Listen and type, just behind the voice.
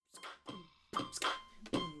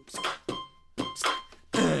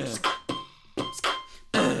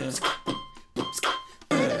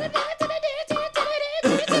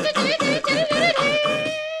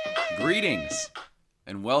Greetings,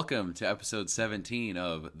 and welcome to episode 17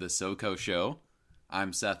 of The SoCo Show.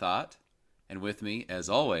 I'm Seth Ott, and with me, as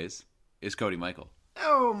always, is Cody Michael.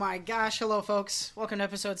 Oh my gosh, hello folks. Welcome to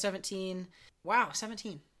episode 17. Wow,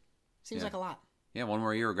 17. Seems like a lot. Yeah, one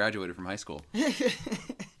more year we graduated from high school.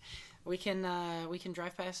 We can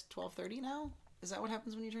drive past 12:30 now? Is that what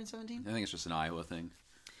happens when you turn 17? I think it's just an Iowa thing.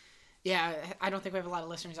 Yeah, I don't think we have a lot of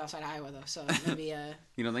listeners outside Iowa though, so maybe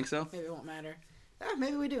You don't think so? maybe it won't matter.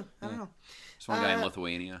 Maybe we do. I don't know. There's one guy in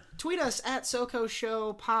Lithuania. Tweet us at SoCo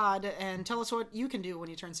Show Pod and tell us what you can do when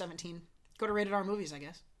you turn 17. Go to Rated R Movies, I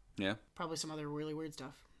guess. Yeah. Probably some other really weird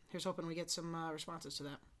stuff. Here's hoping we get some responses to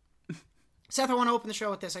that. Seth, I want to open the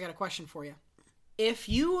show with this. I got a question for you. If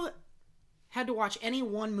you had to watch any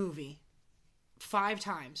one movie 5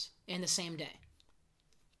 times in the same day,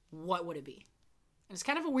 what would it be? And it's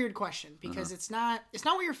kind of a weird question because it's not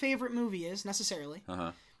what your favorite movie is necessarily.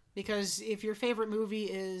 Because if your favorite movie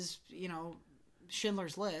is,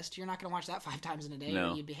 Schindler's List, you're not going to watch that 5 times in a day,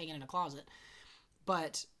 or you'd be hanging in a closet.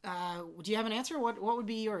 But do you have an answer? What would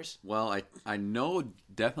be yours? Well, I know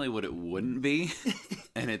definitely what it wouldn't be,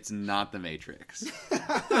 and it's not The Matrix.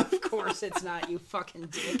 Of course it's not, you fucking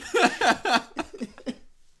dick.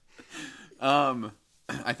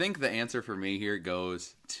 I think the answer for me here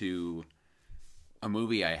goes to a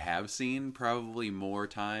movie I have seen probably more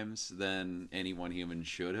times than anyone human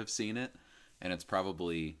should have seen it, and it's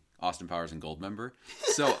probably Austin Powers and Goldmember.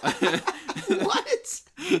 So What?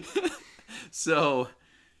 So,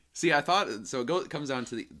 see, I thought it comes down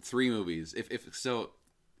to the 3 movies. If so,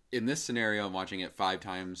 in this scenario, I'm watching it 5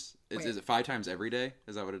 times. Is it 5 times every day?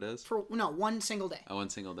 Is that what it is? One single day. Oh, one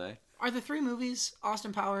single day. Are the 3 movies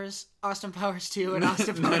Austin Powers 2, and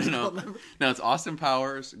Austin Powers Goldmember? No, it's Austin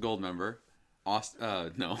Powers Goldmember. Austin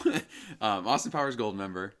Powers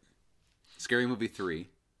Goldmember, Scary Movie 3,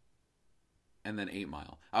 and then 8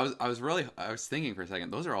 Mile. I was thinking for a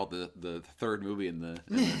second. Those are all the third movie in the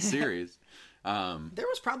series. There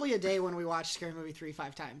was probably a day when we watched Scary Movie 3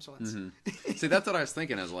 5 times once. Mm-hmm. See, that's what I was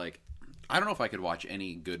thinking. I was like, I don't know if I could watch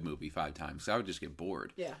any good movie 5 times. I would just get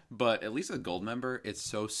bored. Yeah. But at least with Goldmember, it's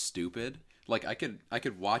so stupid. Like I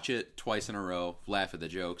could watch it twice in a row, laugh at the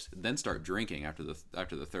jokes, then start drinking after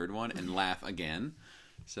the third one and laugh again.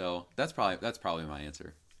 So that's probably my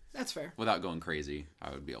answer. That's fair. Without going crazy,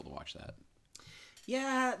 I would be able to watch that.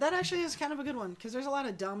 Yeah, that actually is kind of a good one because there's a lot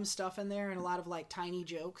of dumb stuff in there and a lot of like tiny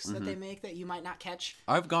jokes that they make that you might not catch.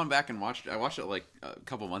 I've gone back and watched it like a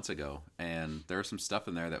couple months ago, and there was some stuff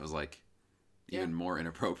in there that was like even more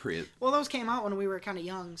inappropriate. Well, those came out when we were kind of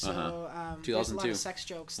young, so 2002 there's a lot of sex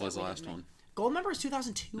jokes. Was the last one. Goldmember is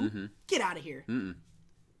 2002? Mm-hmm. Get out of here. Oh,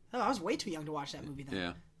 I was way too young to watch that movie then.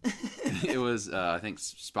 Yeah. It was, I think,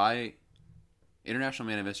 International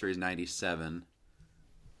Man of Mystery is 97,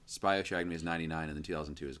 Spy Who Shagged Me is 99, and then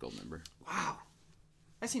 2002 is Goldmember. Wow.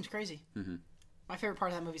 That seems crazy. Mm-hmm. My favorite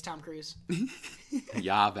part of that movie is Tom Cruise.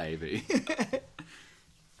 Yeah, baby.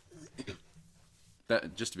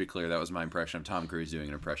 Just to be clear, that was my impression of Tom Cruise doing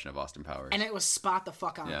an impression of Austin Powers. And it was spot the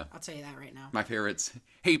fuck on. Yeah. I'll tell you that right now. My favorite's,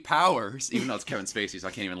 hey, Powers, even though it's Kevin Spacey, so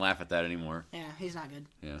I can't even laugh at that anymore. Yeah, he's not good.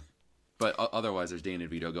 Yeah. But otherwise, there's Danny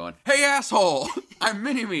DeVito going, hey, asshole, I'm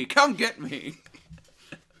Mini-Me, come get me.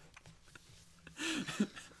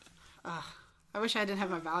 I wish I didn't have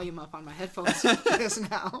my volume up on my headphones just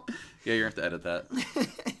now. Yeah, you're going to have to edit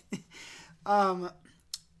that.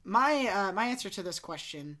 My answer to this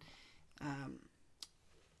question,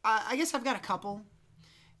 I guess I've got a couple,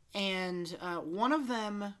 and one of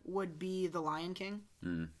them would be The Lion King,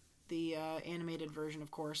 the animated version, of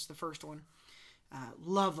course, the first one.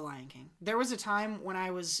 Love The Lion King. There was a time when I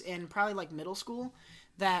was in probably like middle school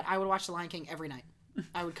that I would watch The Lion King every night.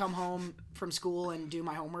 I would come home from school and do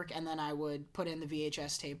my homework, and then I would put in the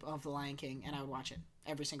VHS tape of The Lion King, and I would watch it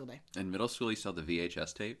every single day. In middle school, you still had the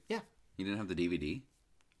VHS tape? Yeah. You didn't have the DVD?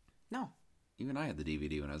 No. Even I had the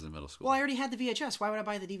DVD when I was in middle school. Well, I already had the VHS. Why would I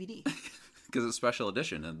buy the DVD? Because it's special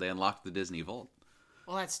edition, and they unlocked the Disney Vault.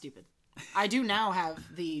 Well, that's stupid. I do now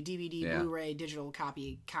have the DVD, Blu-ray, digital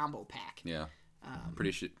copy combo pack. Yeah.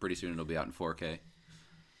 Pretty soon it'll be out in 4K.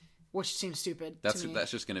 Which seems stupid. That's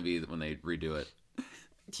just going to be when they redo it.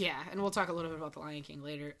 Yeah, and we'll talk a little bit about The Lion King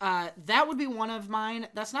later. That would be one of mine.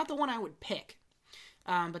 That's not the one I would pick,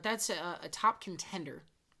 but that's a top contender.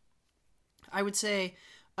 I would say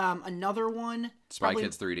another one. Spy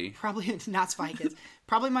Kids 3D. Probably not Spy Kids.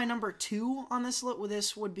 Probably my number 2 on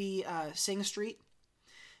this would be Sing Street.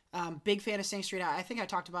 Big fan of Sing Street. I think I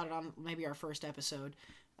talked about it on maybe our first episode.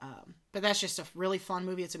 But that's just a really fun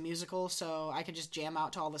movie. It's a musical, so I could just jam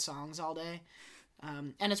out to all the songs all day.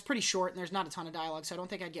 And it's pretty short, and there's not a ton of dialogue, so I don't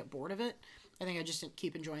think I'd get bored of it. I think I just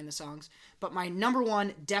keep enjoying the songs. But my number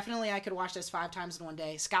one, definitely I could watch this 5 times in one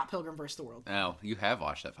day, Scott Pilgrim vs. the World. Oh, you have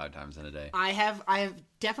watched that 5 times in a day. I have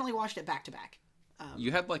definitely watched it back to back.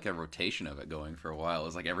 You had like a rotation of it going for a while. It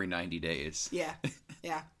was like every 90 days. Yeah.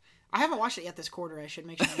 I haven't watched it yet this quarter. I should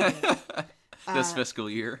make sure I do it. This fiscal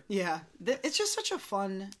year. Yeah. It's just such a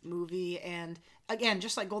fun movie. And again,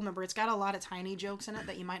 just like Goldmember, it's got a lot of tiny jokes in it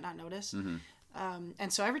that you might not notice. Mm-hmm.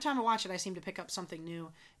 And so every time I watch it, I seem to pick up something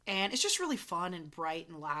new. And it's just really fun and bright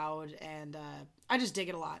and loud. And I just dig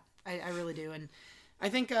it a lot. I really do. And I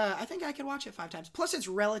think I could watch it 5 times. Plus, it's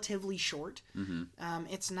relatively short. Mm-hmm.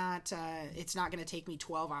 It's not going to take me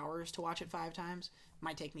 12 hours to watch it 5 times. It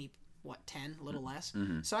might take me 10, a little less.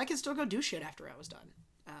 Mm-hmm. So I could still go do shit after I was done.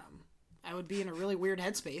 I would be in a really weird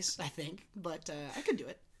headspace, I think, but I could do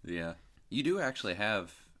it. Yeah, you do actually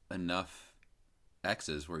have enough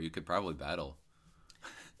exes where you could probably battle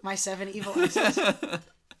my 7 evil exes.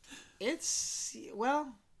 It's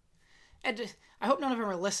I hope none of them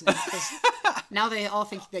are listening, because now they all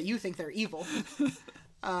think that you think they're evil.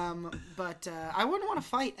 But I wouldn't want to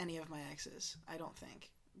fight any of my exes, I don't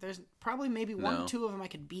think. There's probably maybe 1 or 2 of them I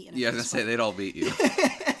could beat in a I was going to say, they'd all beat you.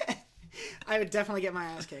 I would definitely get my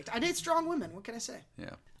ass kicked. I date strong women, what can I say?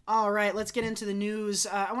 Yeah. All right, let's get into the news.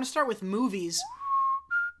 I want to start with movies.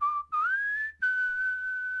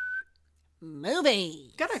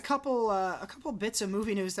 Movie. Got a couple bits of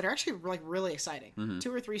movie news that are actually like really exciting. Mm-hmm.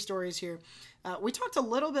 2 or 3 stories here. We talked a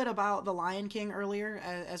little bit about The Lion King earlier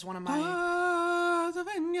as one of my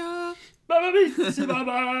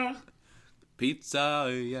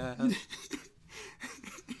pizza, yeah.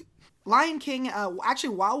 Lion King,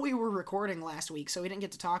 actually while we were recording last week, so we didn't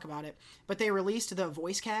get to talk about it, but they released the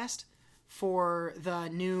voice cast for the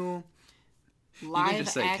new live you can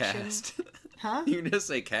just say action. Cast. Huh? You can just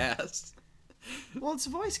say cast. Well, it's a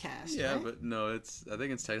voice cast. Yeah, right? but no, I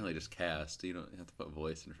think it's technically just cast. You don't have to put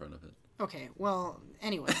voice in front of it. Okay, well,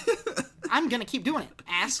 anyway, I'm gonna keep doing it,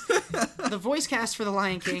 ass. The voice cast for The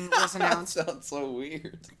Lion King was announced. That sounds so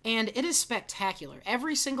weird. And it is spectacular.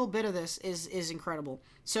 Every single bit of this is incredible.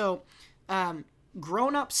 So,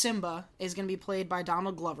 grown-up Simba is gonna be played by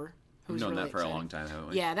Donald Glover. We've known really that for exciting. a long time, haven't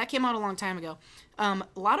we? Yeah, that came out a long time ago. A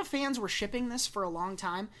lot of fans were shipping this for a long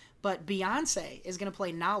time, but Beyonce is going to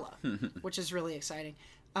play Nala, which is really exciting.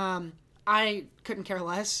 I couldn't care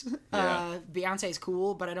less. Yeah. Beyonce's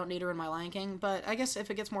cool, but I don't need her in my Lion King. But I guess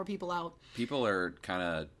if it gets more people out... People are kind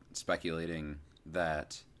of speculating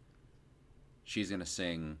that she's going to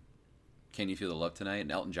sing Can You Feel the Love Tonight?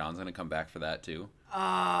 And Elton John's going to come back for that, too.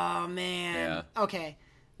 Oh, man. Yeah. Okay.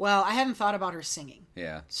 Well, I hadn't thought about her singing.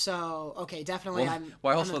 Yeah. So, okay, definitely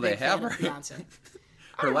why else I'm a will they big have fan her? of Beyonce.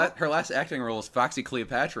 Her last acting role was Foxy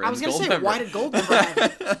Cleopatra. I was going to say, why did Goldmember have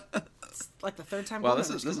it? It's like the 3rd time. Well, this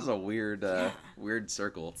is a weird weird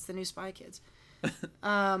circle. It's the new Spy Kids.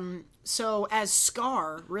 So as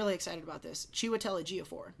Scar, really excited about this. Chiwetel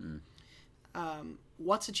Ejiofor.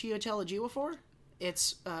 What's a Chiwetel Ejiofor?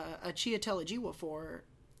 It's a Chiwetel Ejiofor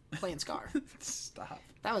playing Scar. Stop.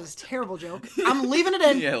 That was a terrible joke. I'm leaving it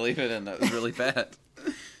in. Yeah, leave it in. That was really bad.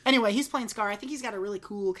 Anyway, he's playing Scar. I think he's got a really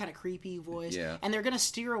cool, kind of creepy voice. Yeah. And they're going to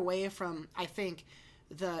steer away from, I think,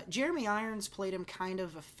 Jeremy Irons played him kind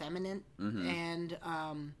of effeminate and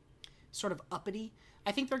sort of uppity.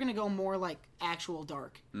 I think they're going to go more like actual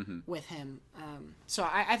dark with him. So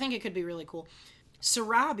I think it could be really cool.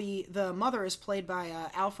 Sarabi, the mother, is played by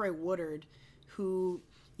Alfre Woodard, who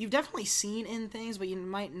you've definitely seen in things, but you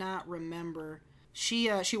might not remember. She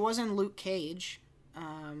was in Luke Cage.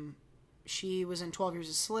 She was in 12 Years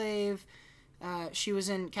a Slave. She was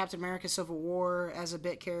in Captain America Civil War as a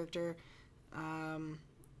bit character. Kind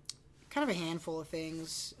of a handful of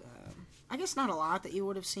things. I guess not a lot that you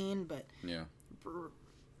would have seen, but yeah,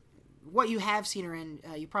 what you have seen her in,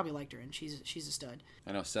 you probably liked her in. She's a stud.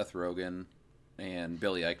 I know Seth Rogen and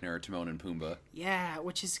Billy Eichner are Timon and Pumbaa. Yeah,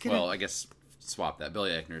 which is gonna... Well, I guess swap that.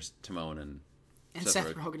 Billy Eichner's Timon and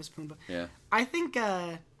Seth Rogen is Pumbaa. Yeah. I think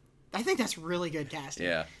that's really good casting.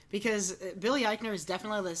 Yeah. Because Billy Eichner is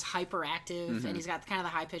definitely this hyperactive, and he's got kind of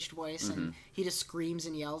the high-pitched voice, and he just screams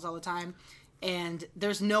and yells all the time. And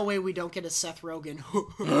there's no way we don't get a Seth Rogen.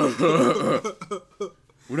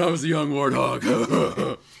 When I was a young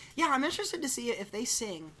warthog. Yeah, I'm interested to see if they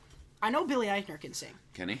sing. I know Billy Eichner can sing.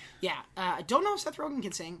 Can he? Yeah. I don't know if Seth Rogen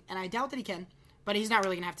can sing, and I doubt that he can, but he's not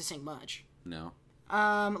really going to have to sing much. No.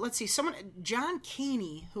 Let's see. John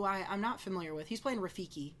Caney, who I'm not familiar with, he's playing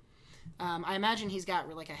Rafiki. I imagine he's got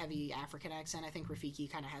like a heavy African accent. I think Rafiki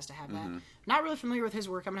kind of has to have that. Not really familiar with his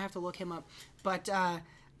work. I'm going to have to look him up. But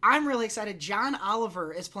I'm really excited. John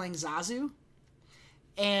Oliver is playing Zazu,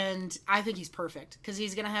 and I think he's perfect because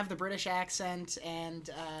he's going to have the British accent, and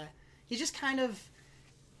he just kind of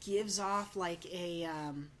gives off like a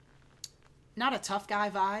not a tough guy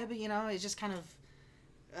vibe, you know. He's just kind of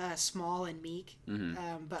small and meek,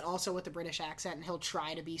 but also with the British accent, and he'll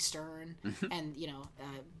try to be stern and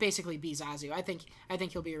basically be Zazu. I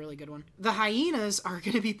think he'll be a really good one. The hyenas are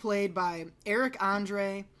going to be played by Eric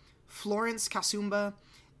Andre, Florence Kasumba,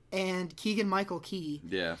 and Keegan-Michael Key.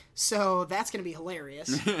 Yeah. So that's going to be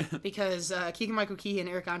hilarious because Keegan-Michael Key and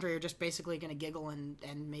Eric Andre are just basically going to giggle and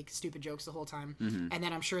make stupid jokes the whole time. And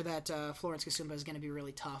then I'm sure that Florence Kasumba is going to be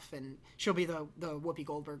really tough, and she'll be the Whoopi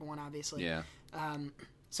Goldberg one, obviously. Yeah.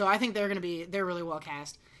 So I think they're really well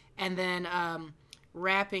cast. And then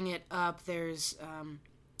wrapping it up, there's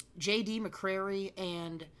J.D. McCrary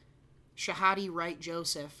and Shahadi Wright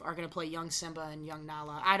Joseph are going to play young Simba and young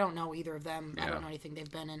Nala. I don't know either of them. Yeah. I don't know anything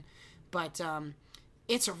they've been in. But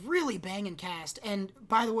it's a really banging cast. And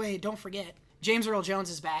by the way, don't forget, James Earl Jones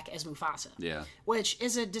is back as Mufasa. Yeah. Which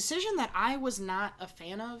is a decision that I was not a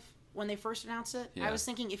fan of when they first announced it. Yeah. I was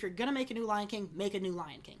thinking, if you're going to make a new Lion King, make a new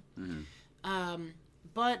Lion King.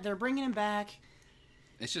 But they're bringing him back.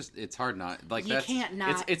 It's hard not. Like, you can't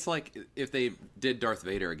not. It's like if they did Darth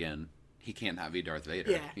Vader again, he can't not be Darth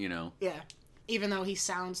Vader, you know? Yeah. Even though he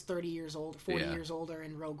sounds 30 years old, 40 years older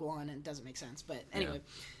in Rogue One, and it doesn't make sense. But anyway,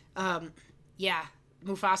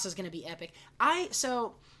 Mufasa's going to be epic. I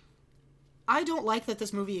don't like that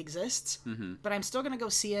this movie exists, but I'm still going to go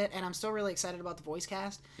see it, and I'm still really excited about the voice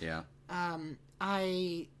cast. Yeah.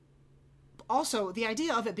 Also, the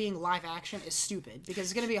idea of it being live action is stupid, because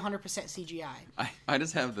it's going to be 100% CGI. I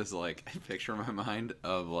just have this, like, picture in my mind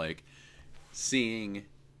of, like, seeing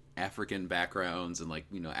African backgrounds and, like,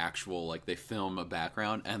 you know, actual, like, they film a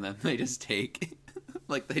background and then they just take,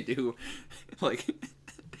 like, they do, like,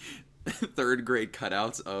 third grade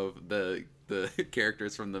cutouts of the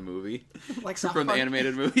characters from the movie, like South from Park. The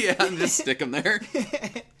animated movie, and just stick them there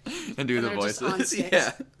and do the voices.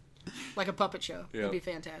 Yeah, like a puppet show. It'd be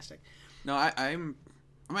fantastic. No, I'm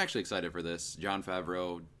actually excited for this. Jon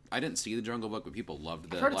Favreau. I didn't see The Jungle Book, but people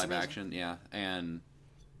loved the live action. Yeah, and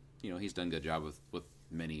you know, he's done a good job with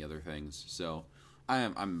many other things. So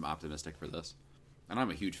I'm optimistic for this, and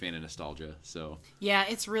I'm a huge fan of nostalgia. So yeah,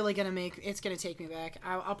 it's really gonna take me back.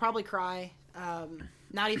 I'll probably cry.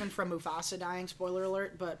 Not even from Mufasa dying, spoiler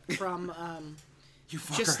alert, but from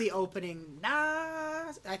just the opening.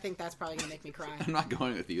 I think that's probably gonna make me cry. I'm not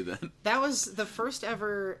going with you then. That was the first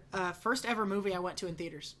ever movie I went to in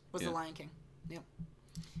theaters. Was The Lion King. Yep.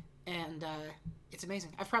 And it's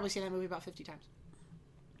amazing. I've probably seen that movie about 50 times.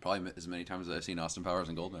 Probably as many times as I've seen Austin Powers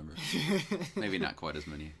and Goldmember. Maybe not quite as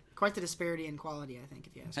many. Quite the disparity in quality, I think,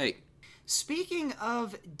 if you ask me. Hey. Speaking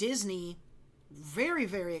of Disney, very,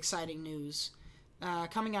 very exciting news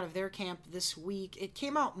coming out of their camp this week. It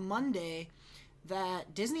came out Monday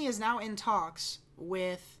that Disney is now in talks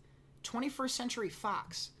with 21st Century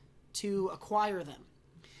Fox to acquire them.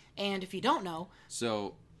 And if you don't know...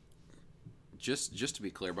 So, just to be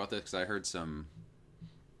clear about this, because I heard some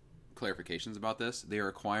clarifications about this, they are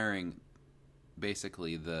acquiring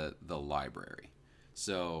basically the library.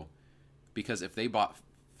 So, because if they bought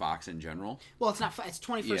Fox in general... Well, it's not... It's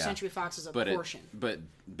 21st Century Fox as a portion. But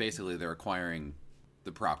basically they're acquiring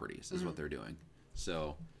the properties is what they're doing.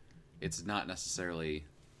 So, it's not necessarily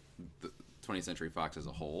the 20th Century Fox as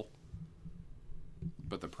a whole,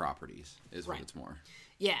 but the properties is what it's more.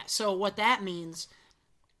 Yeah, so what that means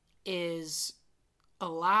is a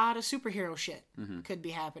lot of superhero shit could be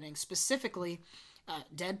happening. Specifically,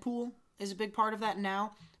 Deadpool is a big part of that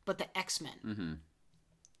now, but the X-Men.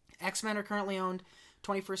 X-Men are currently owned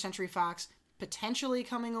 21st Century Fox, potentially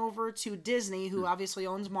coming over to Disney, who obviously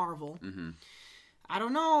owns Marvel. I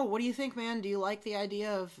don't know. What do you think, man? Do you like the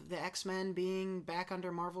idea of the X-Men being back under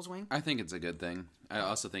Marvel's wing? I think it's a good thing. I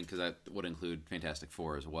also think because that would include Fantastic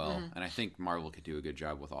Four as well. And I think Marvel could do a good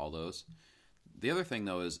job with all those. The other thing,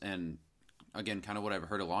 though, is, and again, kind of what I've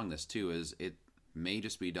heard along this, too, is it may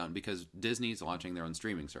just be done because Disney's launching their own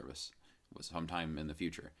streaming service sometime in the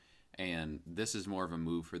future. And this is more of a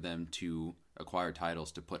move for them to acquire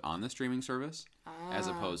titles to put on the streaming service as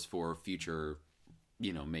opposed for future,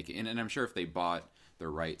 you know, making. And I'm sure if they bought the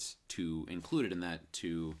rights to include it in that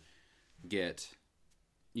to get,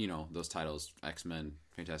 you know, those titles, X-Men,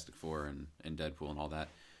 Fantastic Four, and Deadpool and all that,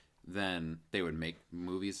 then they would make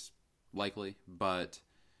movies likely. But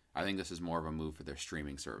I think this is more of a move for their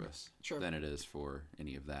streaming service than it is for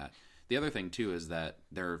any of that. The other thing, too, is that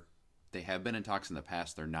they have been in talks in the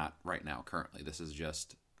past. They're not right now currently. This is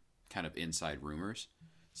just kind of inside rumors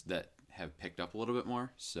that have picked up a little bit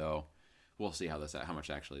more. So we'll see how much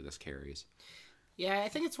actually this carries. Yeah, I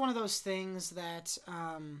think it's one of those things that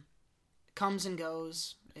comes and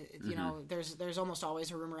goes. You know, there's almost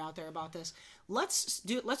always a rumor out there about this. Let's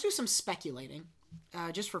do some speculating,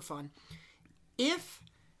 just for fun. If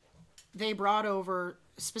they brought over,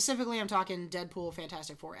 specifically, I'm talking Deadpool,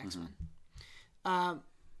 Fantastic Four, X-Men.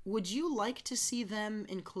 Would you like to see them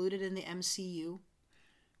included in the MCU?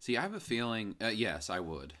 See, I have a feeling. Yes, I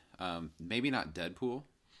would. Maybe not Deadpool,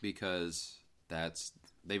 because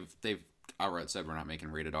they've outright said we're not making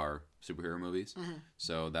rated R superhero movies,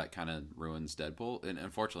 so that kind of ruins Deadpool. And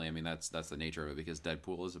unfortunately, I mean that's the nature of it, because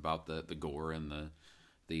Deadpool is about the gore and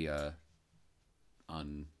the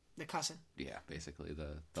cussing. Yeah, basically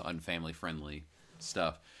the unfamily friendly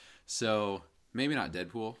stuff. So maybe not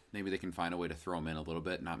Deadpool. Maybe they can find a way to throw him in a little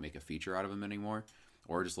bit, not make a feature out of him anymore,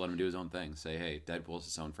 or just let him do his own thing. Say, hey, Deadpool's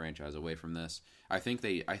his own franchise away from this. I think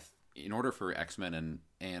in order for X-Men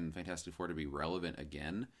and Fantastic Four to be relevant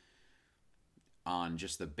again on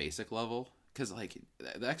just the basic level, because like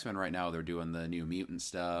the X-Men right now, they're doing the New Mutant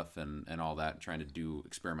stuff and all that, trying to do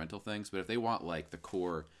experimental things. But if they want like the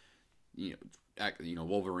core,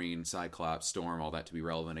 Wolverine, Cyclops, Storm, all that to be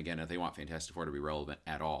relevant again, if they want Fantastic Four to be relevant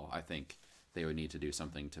at all, I think they would need to do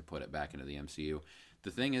something to put it back into the MCU. The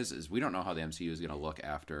thing is we don't know how the MCU is going to look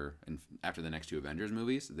after the next two Avengers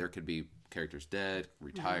movies. There could be characters dead,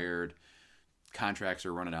 retired, contracts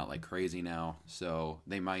are running out like crazy now, so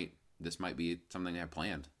this might be something they have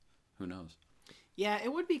planned. Who knows? Yeah,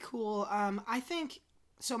 it would be cool. I think,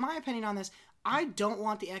 so my opinion on this, I don't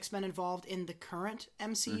want the X-Men involved in the current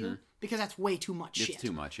MCU because that's way too much shit. It's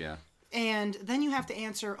too much, yeah. And then you have to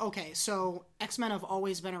answer, okay, so X-Men have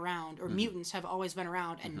always been around, or mutants have always been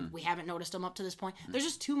around, and we haven't noticed them up to this point. There's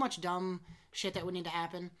just too much dumb shit that would need to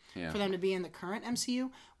happen for them to be in the current MCU.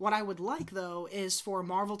 What I would like, though, is for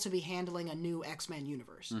Marvel to be handling a new X-Men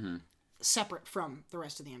universe. Separate from the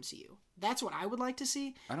rest of the MCU. That's what I would like to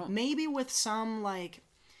see. Maybe with some, like,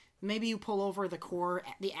 maybe you pull over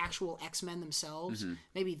the actual X-Men themselves.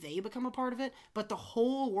 Maybe they become a part of it. But the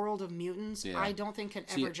whole world of mutants, I don't think can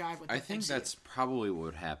ever jive with the I think MCU. that's probably what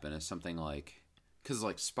would happen, is something like, because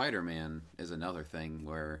like Spider-Man is another thing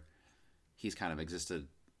where he's kind of existed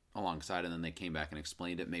alongside, and then they came back and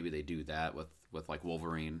explained it. Maybe they do that with like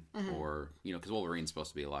Wolverine, or, because Wolverine's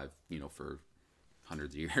supposed to be alive, for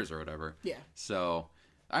hundreds of years or whatever. Yeah. So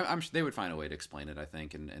I'm sure they would find a way to explain it, I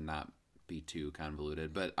think, and not be too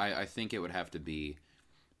convoluted. But I think it would have to be,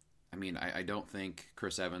 I don't think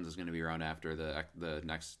Chris Evans is going to be around after the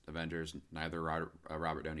next Avengers, neither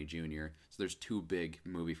Robert Downey Jr. So there's two big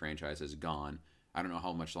movie franchises gone. I don't know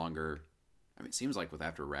how much longer. It seems like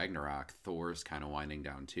after Ragnarok, Thor's kind of winding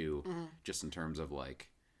down too, just in terms of like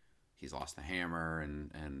he's lost the hammer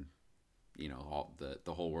and all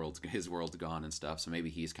the whole his world's gone and stuff. So maybe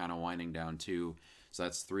he's kind of winding down too. So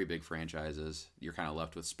that's three big franchises. You're kind of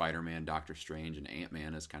left with Spider-Man, Doctor Strange, and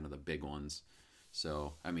Ant-Man as kind of the big ones.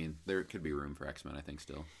 So, there could be room for X-Men, I think,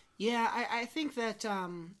 still. Yeah, I think that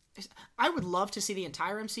I would love to see the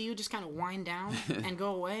entire MCU just kind of wind down and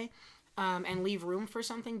go away and leave room for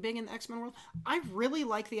something big in the X-Men world. I really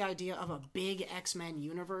like the idea of a big X-Men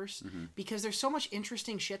universe because there's so much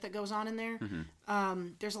interesting shit that goes on in there.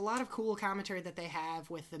 There's a lot of cool commentary that they have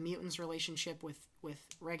with the mutants' relationship with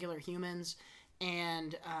regular humans.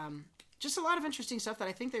 And just a lot of interesting stuff that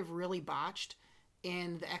I think they've really botched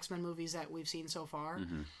in the X-Men movies that we've seen so far.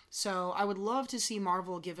 So I would love to see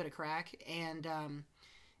Marvel give it a crack. And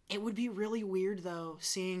it would be really weird, though,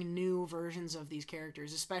 seeing new versions of these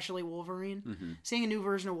characters, especially Wolverine. Seeing a new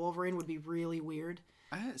version of Wolverine would be really weird.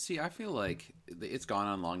 I feel like it's gone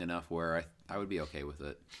on long enough where I would be okay with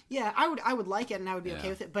it. Yeah, I would like it, and I would be okay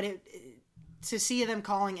with it. But to see them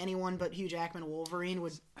calling anyone but Hugh Jackman Wolverine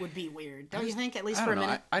would be weird. Don't you think? At least for a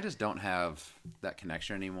minute? I just don't have that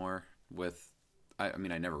connection anymore with... I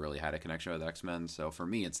never really had a connection with X-Men, so for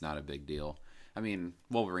me, it's not a big deal.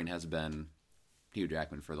 Wolverine has been Hugh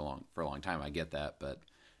Jackman for a long time. I get that, but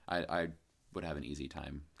I would have an easy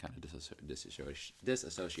time kind of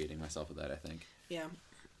disassociating myself with that, I think. Yeah.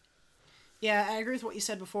 Yeah, I agree with what you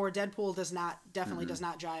said before. Deadpool does not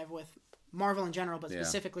jive with Marvel in general, but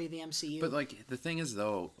specifically the MCU. But like the thing is,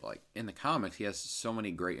 though, like in the comics, he has so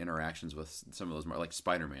many great interactions with some of those. Like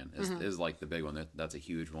Spider-Man is like the big one. That's a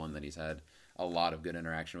huge one that he's had a lot of good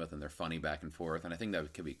interaction with, and they're funny back and forth. And I think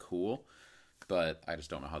that could be cool, but I just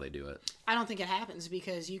don't know how they do it. I don't think it happens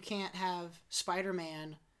because you can't have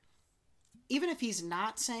Spider-Man. Even if he's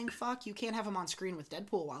not saying fuck, you can't have him on screen with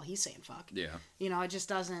Deadpool while he's saying fuck. Yeah. It just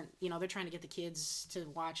doesn't, they're trying to get the kids to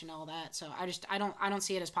watch and all that. So I don't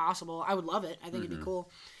see it as possible. I would love it. I think it'd be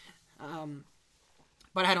cool.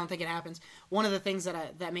 but I don't think it happens. One of the things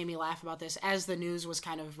that made me laugh about this, as the news was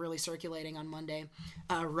kind of really circulating on Monday,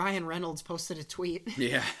 Ryan Reynolds posted a tweet,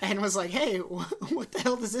 and was like, "Hey, what the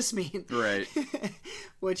hell does this mean?" Right.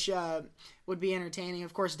 Which would be entertaining.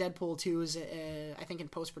 Of course, Deadpool 2 is I think in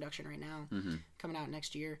post production right now, coming out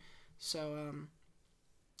next year. So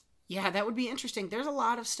yeah, that would be interesting. There's a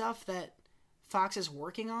lot of stuff that Fox is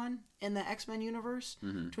working on in the X-Men universe,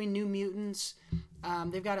 between New Mutants.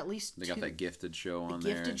 They've got at least they got that Gifted show on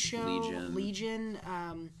there. Gifted show, Legion.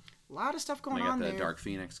 A lot of stuff going on there. They got the Dark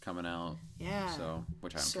Phoenix coming out. Yeah. So,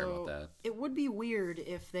 which I don't care about that. It would be weird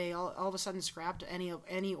if they all of a sudden scrapped any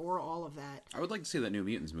or all of that. I would like to see that New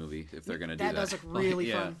Mutants movie if they're going to do that. That does look really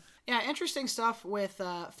fun. Yeah, interesting stuff with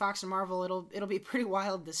Fox and Marvel. It'll be pretty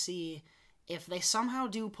wild to see if they somehow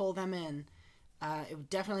do pull them in. It would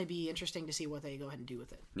definitely be interesting to see what they go ahead and do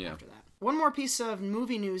with it after that. One more piece of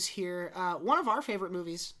movie news here. One of our favorite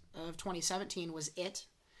movies of 2017 was It.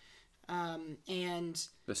 And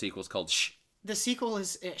the sequel's called Shh. The sequel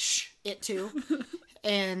is Shh, It Too.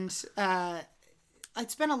 And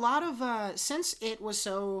it's been a lot of, since It was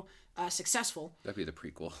so successful. That'd be the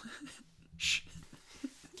prequel. Shh.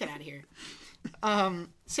 Get out of here.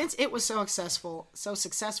 Since It was so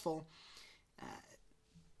successful,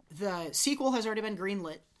 the sequel has already been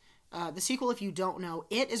greenlit. The sequel, if you don't know,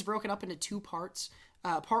 It is broken up into two parts.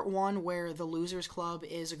 Part 1, where the Losers Club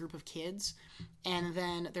is a group of kids, and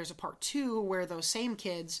then there's a part 2 where those same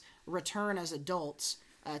kids return as adults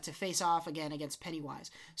to face off again against Pennywise.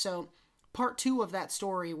 So part 2 of that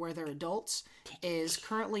story, where they're adults, is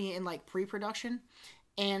currently in like pre-production,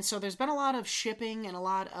 and so there's been a lot of shipping and a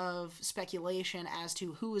lot of speculation as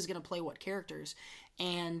to who is going to play what characters.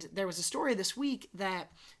 And there was a story this week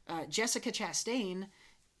that Jessica Chastain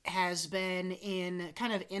has been in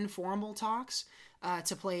kind of informal talks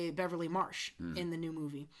to play Beverly Marsh in the new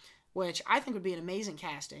movie, which I think would be an amazing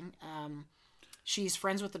casting. She's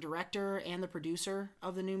friends with the director and the producer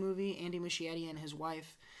of the new movie, Andy Muschietti, and his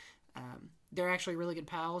wife. They're actually really good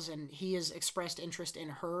pals, and he has expressed interest in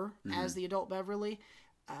her as the adult Beverly.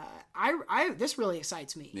 This really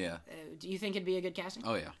excites me. Yeah. Do you think it'd be a good casting?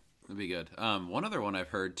 Oh, yeah. It'd be good. One other one I've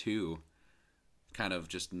heard, too, kind of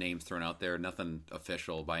just names thrown out there, nothing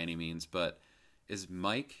official by any means, but is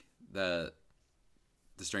Mike the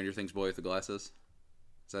Stranger Things boy with the glasses?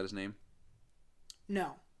 Is that his name?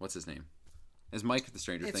 No. What's his name? Is Mike the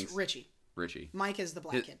Stranger Things? It's Richie. Richie. Mike is the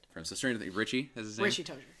black kid. So Stranger Things, Richie is his name? Richie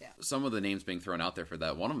Tozier, yeah. Some of the names being thrown out there for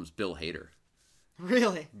that, one of them is Bill Hader.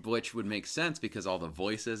 Really? Which would make sense because all the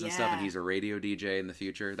voices and stuff, and he's a radio DJ in the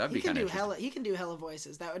future. That'd be kind of interesting. He can do hella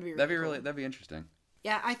voices. That would be that'd be interesting.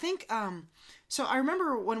 Yeah, I think so I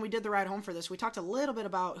remember when we did the ride home for this, we talked a little bit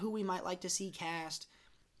about who we might like to see cast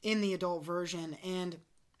in the adult version, and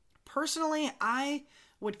personally, I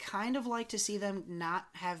would kind of like to see them not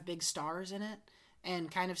have big stars in it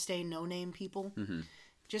and kind of stay no-name people.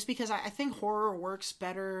 Just because I think horror works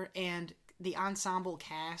better, and the ensemble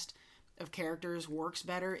cast of characters works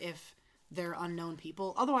better if they're unknown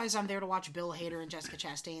people. Otherwise, I'm there to watch Bill Hader and Jessica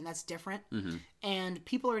Chastain. That's different. And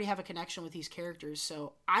people already have a connection with these characters,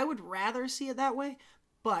 so I would rather see it that way,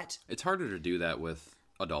 but it's harder to do that with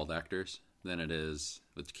adult actors than it is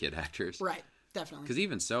with kid actors. Right, definitely. Because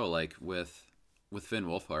even so, like with Finn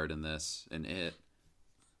Wolfhard in this and it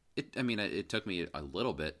took me a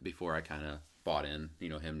little bit before I kind of bought in,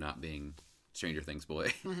 him not being Stranger Things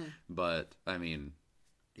boy. But I mean,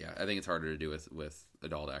 yeah, I think it's harder to do with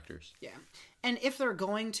adult actors. Yeah. And if they're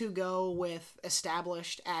going to go with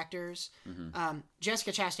established actors,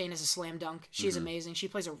 Jessica Chastain is a slam dunk. She's amazing. She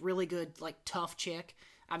plays a really good, like, tough chick.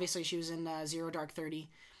 Obviously, she was in Zero Dark 30.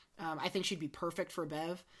 I think she'd be perfect for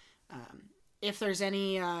Bev. If there's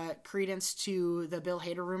any credence to the Bill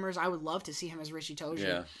Hader rumors, I would love to see him as Richie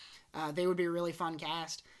Tozier. Yeah. They would be a really fun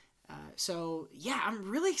cast. So, yeah, I'm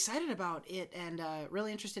really excited about it and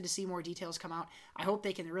really interested to see more details come out. I hope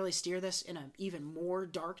they can really steer this in an even more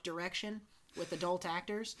dark direction with adult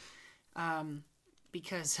actors,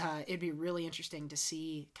 because it'd be really interesting to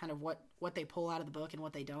see kind of what they pull out of the book and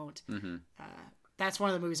what they don't. That's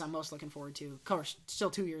one of the movies I'm most looking forward to. Of course,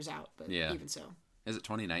 still 2 years out, but even so. Is it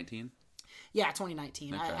 2019? Yeah,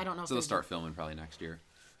 2019. Okay. I don't know if so they'll start filming probably next year.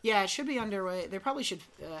 Yeah, it should be underway. They probably should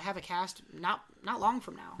have a cast not long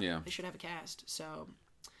from now. Yeah. They should have a cast. So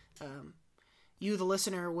you, the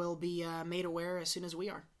listener, will be made aware as soon as we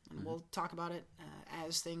are. And we'll talk about it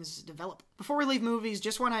as things develop. Before we leave movies,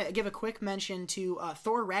 just want to give a quick mention to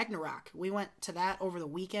Thor Ragnarok. We went to that over the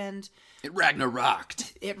weekend. It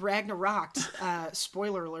Ragnarocked.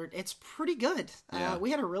 Spoiler alert. It's pretty good. Yeah. We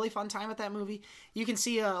had a really fun time at that movie. You can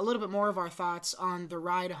see a little bit more of our thoughts on the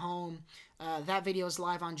ride home. That video is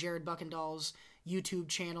live on Jared Buckendall's YouTube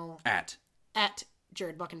channel At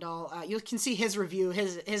Jared Buckendahl. You can see his review.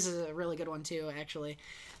 His is a really good one too, actually,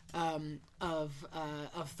 of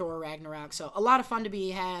Thor Ragnarok. So a lot of fun to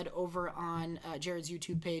be had over on Jared's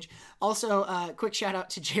YouTube page. Also, quick shout out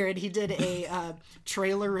to Jared. He did a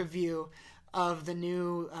trailer review of the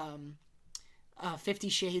new 50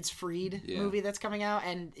 Shades Freed movie that's coming out,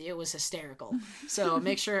 and it was hysterical. So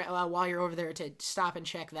make sure while you're over there to stop and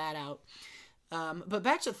check that out. But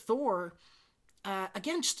back to Thor.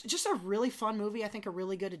 Again, just a really fun movie. I think a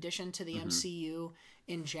really good addition to the MCU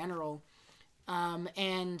in general.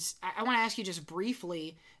 And I want to ask you just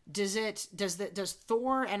briefly: does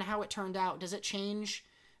Thor and how it turned out, does it change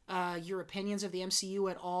your opinions of the MCU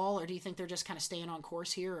at all, or do you think they're just kind of staying on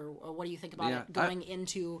course here, or what do you think about it going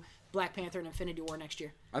into Black Panther and Infinity War next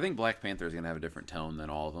year? I think Black Panther is going to have a different tone than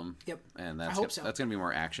all of them. Yep, and I hope so. That's going to be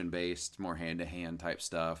more action based, more hand to hand type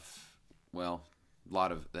stuff. Well, a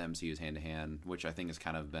lot of the MCU is hand to hand, which I think has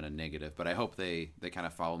kind of been a negative. But I hope they kind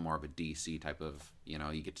of follow more of a DC type of, you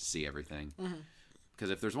get to see everything. Because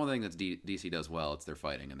if there's one thing that DC does well, it's their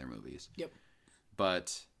fighting in their movies. Yep.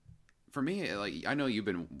 But for me, I know you've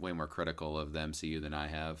been way more critical of the MCU than I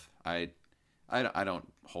have. I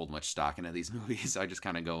don't hold much stock into these movies. I just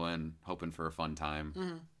kind of go in hoping for a fun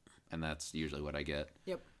time, and that's usually what I get.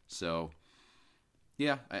 Yep. So,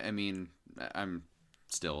 yeah, I mean, I'm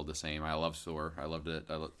still the same. I love Thor. I loved it.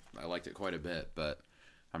 I liked it quite a bit, but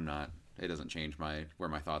I'm not. It doesn't change where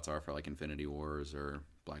my thoughts are for like Infinity Wars or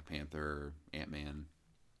Black Panther or Ant-Man.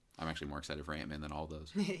 I'm actually more excited for Ant-Man than all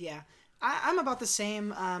those. Yeah, I'm about the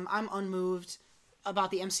same. I'm unmoved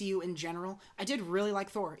about the MCU in general. I did really like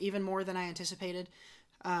Thor, even more than I anticipated.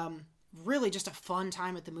 Really just a fun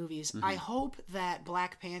time at the movies. I hope that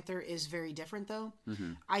Black Panther is very different, though.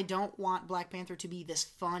 I don't want Black Panther to be this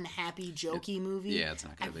fun, happy, jokey movie. Yeah, it's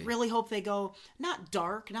not going to be. I really hope they go not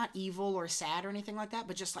dark, not evil or sad or anything like that,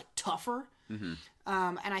 but just like tougher. And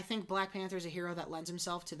I think Black Panther is a hero that lends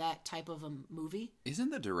himself to that type of a movie.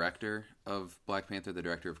 Isn't the director of Black Panther the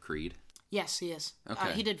director of Creed? Yes, he is.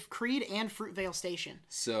 Okay. He did Creed and Fruitvale Station,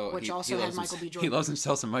 which also had Michael B. Jordan. He loves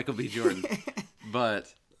himself some Michael B. Jordan.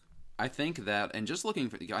 But I think that, and just looking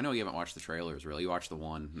for, I know you haven't watched the trailers, really. You watched the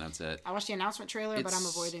one, and that's it. I watched the announcement trailer, but I'm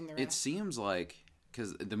avoiding the rest. It seems like,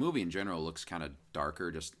 because the movie in general looks kind of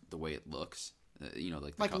darker, just the way it looks.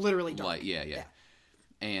 Like literally dark. Yeah.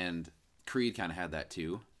 And Creed kind of had that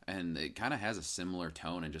too, and it kind of has a similar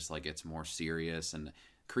tone, and just like it's more serious. And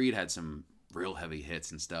Creed had some real heavy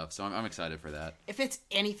hits and stuff, so I'm excited for that. If it's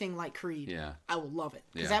anything like Creed, I will love it,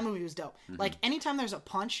 because that movie was dope. Like anytime there's a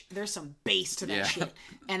punch, there's some bass to that shit,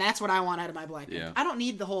 and that's what I want out of my Black Panther. I don't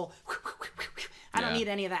need the whole. I don't need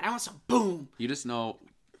any of that. I want some boom. You just know.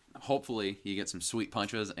 Hopefully, you get some sweet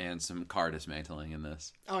punches and some car dismantling in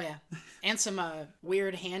this. Oh yeah, and some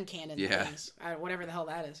weird hand cannon things, whatever the hell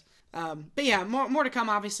that is. But yeah, more to come.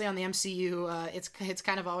 Obviously on the MCU, it's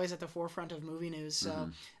kind of always at the forefront of movie news.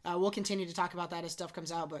 So we'll continue to talk about that as stuff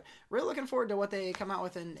comes out. But really looking forward to what they come out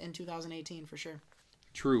with in 2018 for sure.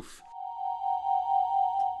 Truth.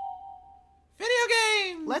 Video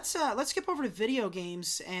game. Let's skip over to video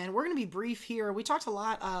games, and we're gonna be brief here. We talked a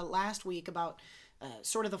lot last week about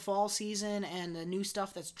sort of the fall season and the new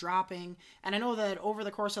stuff that's dropping. And I know that over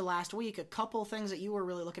the course of last week, a couple things that you were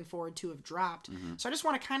really looking forward to have dropped. So I just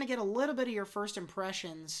want to kind of get a little bit of your first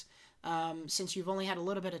impressions since you've only had a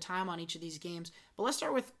little bit of time on each of these games. But let's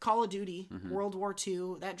start with Call of Duty World War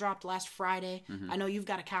II. That dropped last Friday. I know you've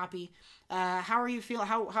got a copy. How are you feeling?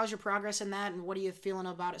 How's your progress in that, and what are you feeling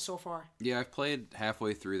about it so far? Yeah, I've played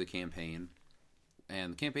halfway through the campaign.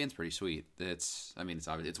 And the campaign's pretty sweet. It's obvious,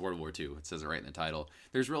 it's World War II. It says it right in the title.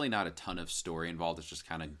 There's really not a ton of story involved. It's just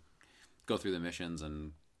kind of go through the missions,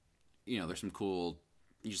 and there's some cool.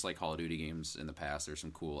 Just like Call of Duty games in the past, there's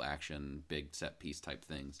some cool action, big set piece type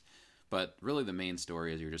things. But really, the main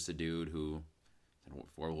story is you're just a dude who in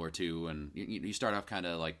World War II, and you start off kind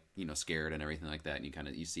of like scared and everything like that,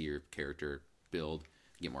 and you see your character build,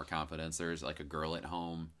 get more confidence. There's like a girl at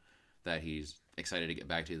home that he's excited to get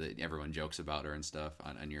back to, that everyone jokes about her and stuff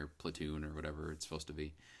on your platoon or whatever it's supposed to be.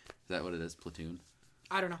 Is that what it is, platoon?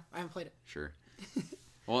 I don't know. I haven't played it. Sure.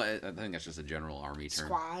 Well, I think that's just a general army term.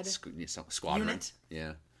 Squad. Squadron. Unit.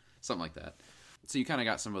 Yeah, something like that. So you kind of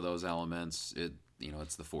got some of those elements.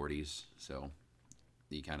 It's the 40s, so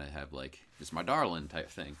you kind of have like, it's my darling type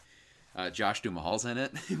thing. Josh Duhamel's in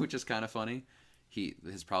it, which is kind of funny.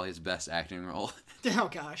 Probably his best acting role. Oh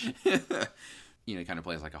gosh. He kind of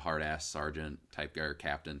plays like a hard-ass sergeant type guy or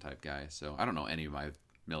captain type guy. So I don't know any of my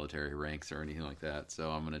military ranks or anything like that. So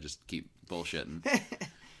I'm going to just keep bullshitting.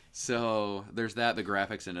 So there's that. The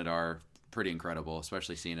graphics in it are pretty incredible,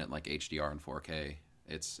 especially seeing it like HDR and 4K.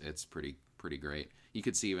 It's pretty pretty great. You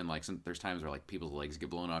could see even like there's times where like people's legs get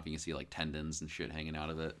blown off. You can see like tendons and shit hanging out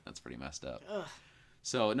of it. That's pretty messed up. Ugh.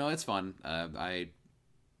 So no, it's fun. I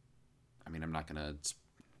mean, I'm not gonna.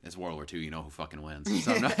 It's World War II. You know who fucking wins.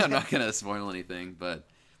 So I'm not gonna spoil anything. But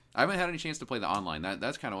I haven't had any chance to play the online.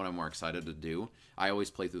 That's kind of what I'm more excited to do. I always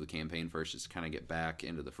play through the campaign first, just to kind of get back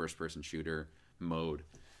into the first person shooter mode,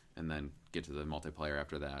 and then get to the multiplayer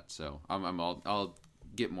after that. So I'll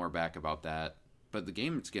get more back about that. But the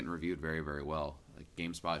game is getting reviewed very, very well. Like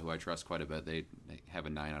GameSpot, who I trust quite a bit, they have a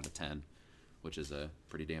 9 out of 10, which is a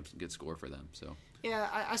pretty damn good score for them. So yeah,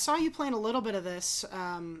 I saw you playing a little bit of this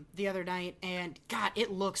the other night, and God,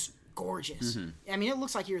 it looks gorgeous. I mean, it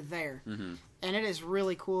looks like you're there, and it is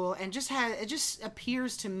really cool. And it just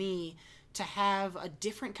appears to me to have a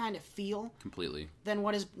different kind of feel completely than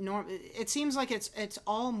what is normal. It seems like it's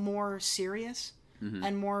all more serious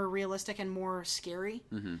and more realistic and more scary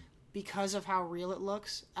because of how real it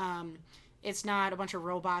looks. It's not a bunch of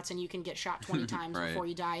robots and you can get shot 20 times right. before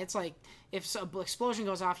you die. It's like if an explosion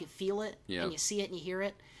goes off, you feel it and you see it and you hear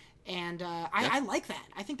it. And I like that.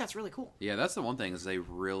 I think that's really cool. Yeah, that's the one thing is they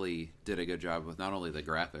really did a good job with not only the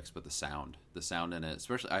graphics but the sound. The sound in it,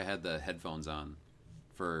 especially I had the headphones on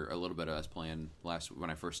for a little bit of us playing when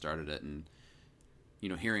I first started it, and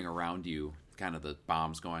hearing around you kind of the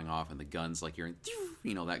bombs going off and the guns like you're in,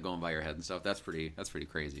 that going by your head and stuff. That's pretty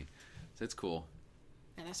crazy. So it's cool.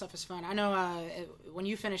 And that stuff is fun. I know when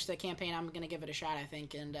you finish the campaign, I'm going to give it a shot, I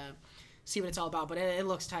think, and see what it's all about. But it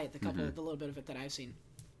looks tight, the little bit of it that I've seen.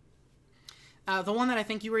 The one that I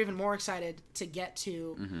think you were even more excited to get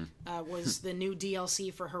to was the new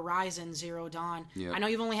DLC for Horizon Zero Dawn. Yep. I know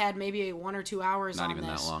you've only had maybe 1 or 2 hours on this. Not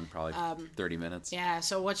even that long, probably 30 minutes. Yeah,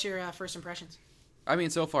 so what's your first impressions? I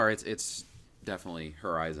mean, so far it's definitely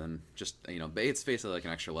Horizon. Just, it's basically like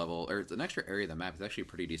an extra level, or it's an extra area of the map. It's actually a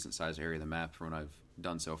pretty decent sized area of the map from what I've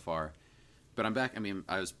done so far. But I'm back. I mean,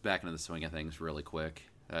 I was back into the swing of things really quick.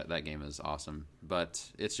 That game is awesome. But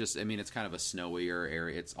it's just, I mean, it's kind of a snowier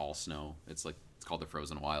area. It's all snow. It's called the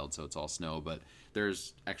Frozen Wild, so it's all snow. But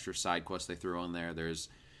there's extra side quests they threw in there.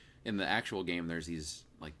 In the actual game, there's these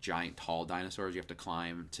like giant tall dinosaurs you have to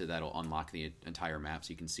climb to that'll unlock the entire map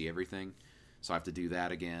so you can see everything. So I have to do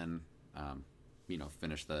that again.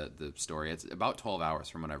 Finish the story. It's about 12 hours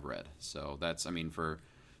from what I've read. So that's, I mean, for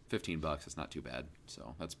 $15, it's not too bad.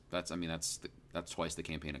 So that's twice the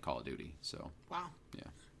campaign of Call of Duty. So wow. Yeah.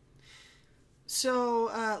 So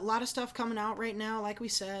a lot of stuff coming out right now. Like we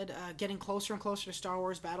said, getting closer and closer to Star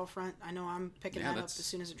Wars Battlefront. I know I'm picking that up as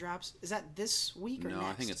soon as it drops. Is that this week or next? No,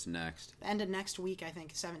 I think it's next. The end of next week, I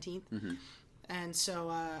think, 17th. Mm-hmm. And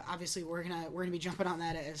so obviously we're gonna be jumping on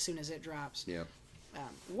that as soon as it drops. Yeah.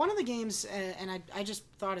 One of the games, and I just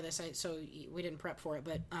thought of this, so we didn't prep for it,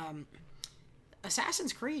 but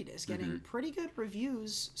Assassin's Creed is getting pretty good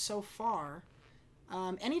reviews so far.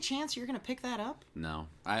 Any chance you're going to pick that up? No.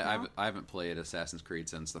 I haven't played Assassin's Creed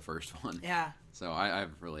since the first one. Yeah. So I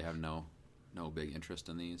really have no big interest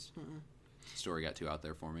in these. The story got too out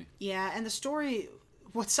there for me. Yeah, and the story,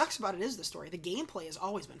 what sucks about it is the story. The gameplay has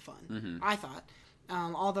always been fun, I thought.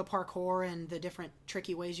 All the parkour and the different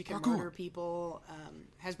tricky ways you can murder people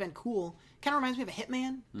has been cool. Kind of reminds me of a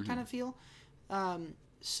Hitman kind of feel.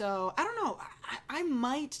 So, I don't know. I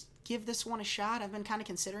might give this one a shot. I've been kind of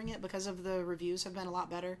considering it because of the reviews have been a lot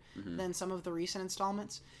better than some of the recent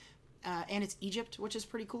installments. And it's Egypt, which is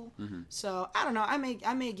pretty cool. So, I don't know.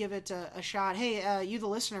 I may give it a shot. Hey, you the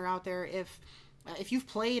listener out there, if you've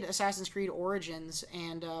played Assassin's Creed Origins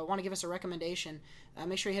and want to give us a recommendation,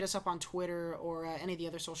 make sure you hit us up on Twitter or any of the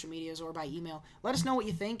other social medias or by email. Let us know what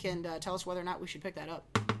you think and tell us whether or not we should pick that up.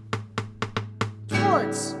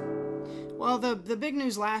 Sports! Well, the big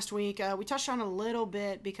news last week, we touched on it a little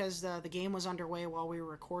bit because the game was underway while we were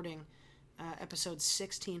recording episode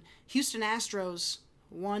 16. Houston Astros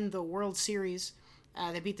won the World Series.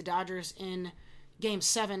 They beat the Dodgers in Game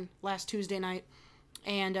 7 last Tuesday night.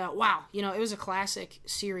 And, wow, it was a classic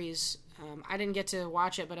series. I didn't get to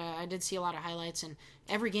watch it, but I did see a lot of highlights, and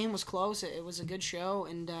every game was close. It was a good show,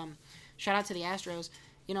 and shout out to the Astros.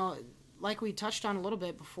 Like we touched on a little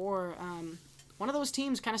bit before, one of those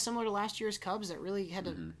teams kind of similar to last year's Cubs that really had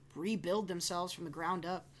to rebuild themselves from the ground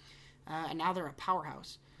up, and now they're a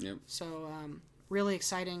powerhouse. Yep. So, really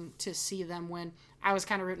exciting to see them win. I was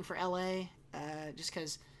kind of rooting for L.A., just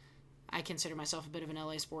because I consider myself a bit of an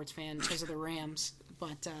LA sports fan because of the Rams,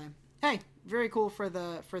 but hey, very cool for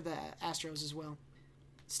the Astros as well.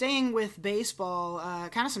 Staying with baseball,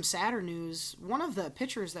 kind of some sadder news. One of the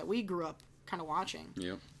pitchers that we grew up kind of watching,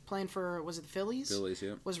 playing for, was it the Phillies? Phillies,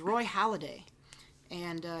 yeah. Was Roy Halladay,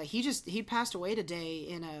 and he passed away today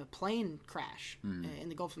in a plane crash in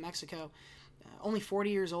the Gulf of Mexico. only 40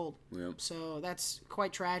 years old. Yep. So that's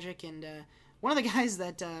quite tragic. And one of the guys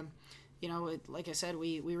that, like I said,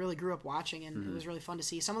 we really grew up watching, and it was really fun to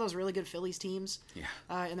see. Some of those really good Phillies teams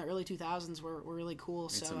in the early 2000s were really cool.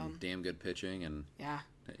 So some damn good pitching, and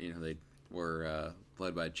they were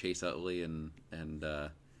led by Chase Utley and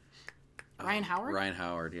Ryan Howard? Ryan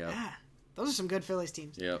Howard, yeah. Those are some good Phillies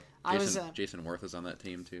teams. Yep. Jason Worth was on that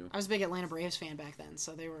team, too. I was a big Atlanta Braves fan back then,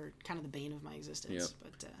 so they were kind of the bane of my existence.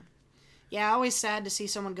 Yep. But, always sad to see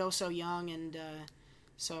someone go so young, and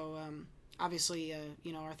obviously,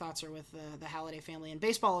 our thoughts are with the Halladay family and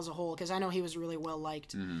baseball as a whole, because I know he was really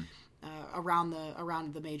well-liked around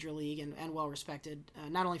the major league and well-respected,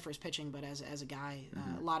 not only for his pitching, but as a guy.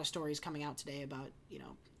 A lot of stories coming out today about,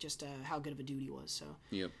 just how good of a dude he was. So,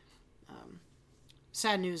 yep.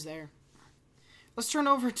 Sad news there. Let's turn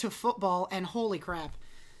over to football, and holy crap.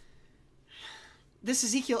 This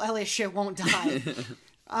Ezekiel Elliott shit won't die.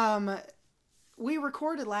 We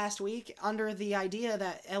recorded last week under the idea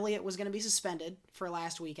that Elliott was going to be suspended for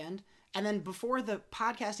last weekend, and then before the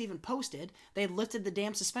podcast even posted, they lifted the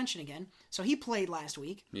damn suspension again. So he played last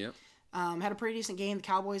week. Yep. Had a pretty decent game. The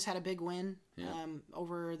Cowboys had a big win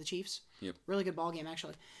over the Chiefs. Yep. Really good ball game,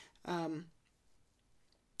 actually.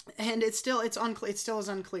 And it still is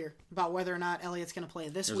unclear about whether or not Elliott's going to play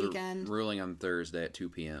this weekend. A ruling on Thursday at 2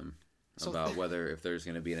 p.m. about whether if there's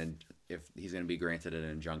going to be if he's going to be granted an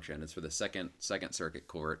injunction. It's for the Second Circuit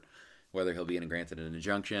Court. Whether he'll be granted an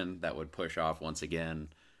injunction, that would push off once again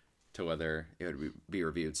to whether it would be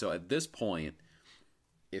reviewed. So at this point,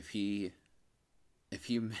 if he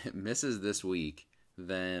misses this week,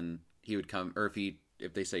 then he would come. Or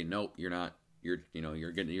if they say nope, you're not. You're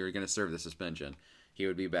going to serve the suspension. He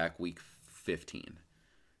would be back week 15.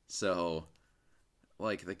 So,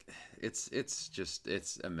 it's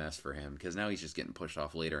a mess for him, because now he's just getting pushed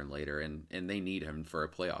off later and later, and they need him for a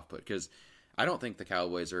playoff put, because I don't think the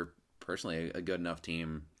Cowboys are personally a good enough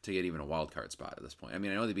team to get even a wild card spot at this point. I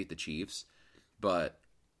mean, I know they beat the Chiefs, but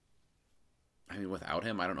I mean, without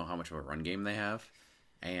him, I don't know how much of a run game they have,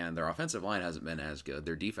 and their offensive line hasn't been as good.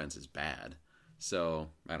 Their defense is bad. So,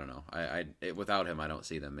 I don't know. Without him, I don't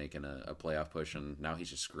see them making a playoff push, and now he's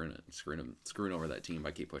just screwing over that team by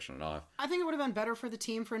keep pushing it off. I think it would have been better for the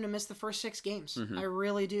team for him to miss the first 6 games. I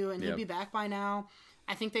really do, and he'd be back by now.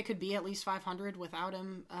 I think they could be at least 500 without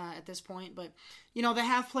him at this point, but, they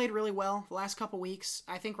have played really well the last couple weeks.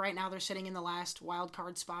 I think right now they're sitting in the last wild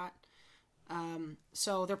card spot.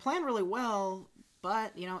 So they're playing really well,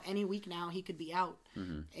 but, any week now he could be out.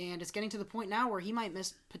 And it's getting to the point now where he might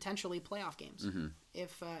miss potentially playoff games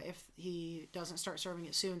if he doesn't start serving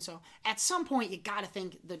it soon. So at some point you got to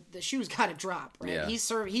think the shoe's got to drop, right?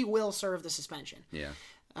 Yeah. He will serve the suspension. Yeah.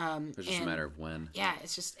 It's just a matter of when. Yeah,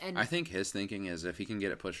 it's just... I think his thinking is if he can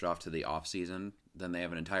get it pushed off to the off season, then they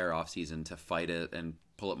have an entire off season to fight it and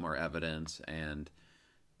pull up more evidence and,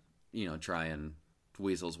 try and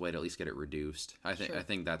weasel his way to at least get it reduced. I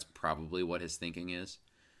think that's probably what his thinking is,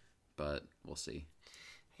 but we'll see.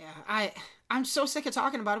 Yeah, I'm so sick of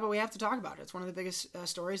talking about it, but we have to talk about it. It's one of the biggest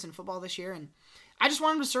stories in football this year, and I just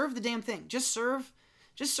want him to serve the damn thing. Just serve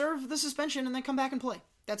the suspension and then come back and play.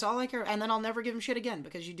 That's all I care. And then I'll never give him shit again,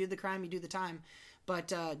 because you do the crime, you do the time.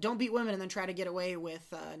 But don't beat women and then try to get away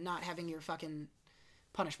with not having your fucking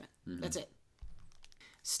punishment. That's it.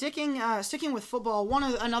 Sticking with football,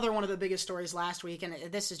 another one of the biggest stories last week, and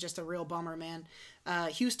this is just a real bummer, man.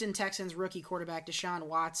 Houston Texans rookie quarterback Deshaun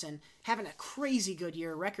Watson having a crazy good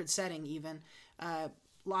year, record-setting even.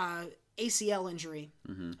 ACL injury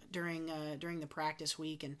during the practice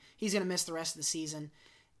week, and he's going to miss the rest of the season.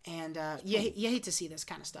 And you hate to see this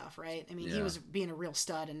kind of stuff, right? I mean, he was being a real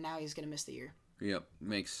stud, and now he's going to miss the year. Yep, it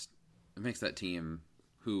makes that team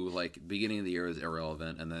who, beginning of the year was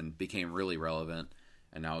irrelevant and then became really relevant,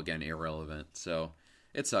 and now again irrelevant. So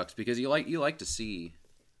it sucks, because you like to see,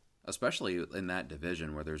 especially in that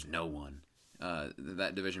division where there's no one,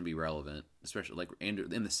 that division be relevant. Especially Andrew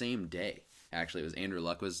in the same day. Actually, it was Andrew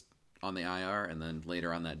Luck was on the IR, and then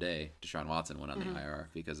later on that day, Deshaun Watson went on the IR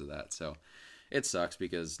because of that. So it sucks,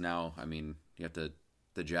 because now, I mean, the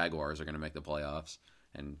Jaguars are going to make the playoffs,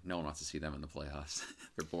 and no one wants to see them in the playoffs.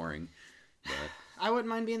 They're boring. But I wouldn't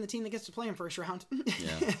mind being the team that gets to play in first round.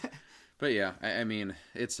 Yeah. But yeah, I mean,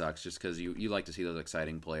 it sucks just because you like to see those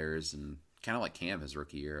exciting players, and kind of like Cam his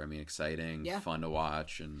rookie year. I mean, exciting, fun to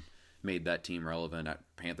watch, and made that team relevant at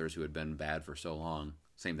Panthers, who had been bad for so long.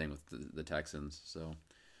 Same thing with the Texans. So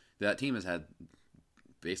that team has had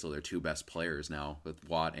basically their 2 best players now with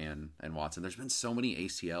Watt and Watson. There's been so many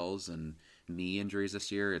ACLs and knee injuries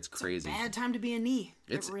this year. It's crazy. It's a bad time to be a knee.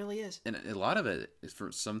 It really is. And a lot of it is,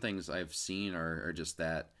 for some things I've seen are just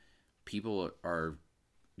that people are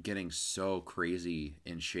getting so crazy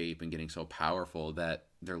in shape and getting so powerful that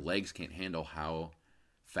their legs can't handle how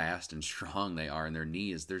fast and strong they are, and their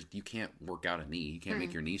knees, you can't work out a knee. You can't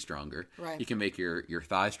make your knee stronger. Right. You can make your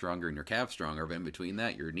thigh stronger and your calf stronger, but in between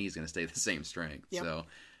that, your knee's going to stay the same strength. Yep. So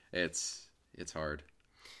it's hard.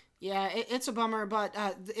 Yeah, it's a bummer, but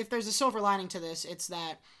if there's a silver lining to this, it's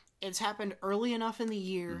that it's happened early enough in the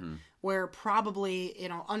year where probably,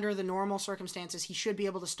 under the normal circumstances, he should be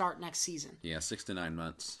able to start next season. Yeah, 6 to 9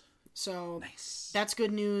 months. So Nice. That's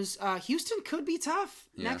good news. Houston could be tough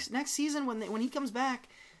next season when he comes back.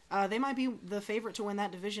 They might be the favorite to win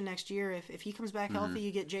that division next year. If he comes back healthy,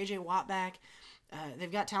 you get J.J. Watt back.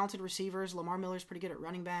 They've got talented receivers. Lamar Miller's pretty good at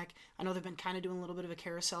running back. I know they've been kind of doing a little bit of a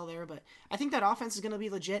carousel there, but I think that offense is going to be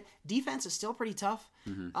legit. Defense is still pretty tough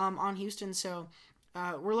on Houston, so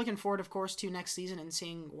we're looking forward, of course, to next season and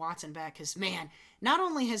seeing Watson back because, man, not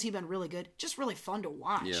only has he been really good, just really fun to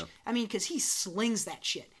watch. Yeah. I mean, because he slings that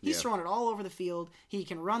shit. He's throwing it all over the field. He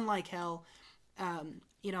can run like hell.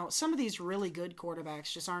 Some of these really good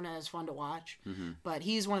quarterbacks just aren't as fun to watch, but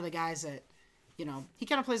he's one of the guys that, he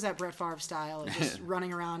kind of plays that Brett Favre style of just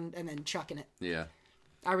running around and then chucking it. Yeah.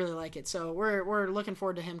 I really like it. So we're looking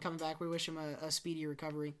forward to him coming back. We wish him a speedy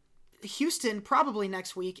recovery. Houston probably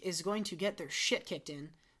next week is going to get their shit kicked in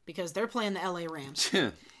because they're playing the LA Rams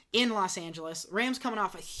in Los Angeles. Rams coming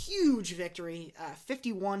off a huge victory,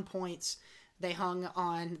 51 points they hung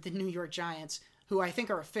on the New York Giants, who I think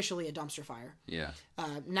are officially a dumpster fire. Yeah.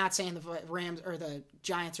 Not saying the Rams or the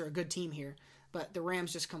Giants are a good team here, but the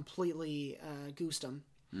Rams just completely goosed them.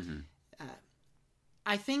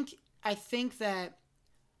 I think that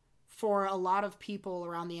for a lot of people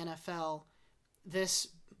around the NFL, this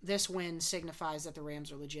win signifies that the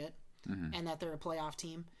Rams are legit and that they're a playoff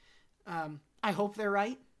team. I hope they're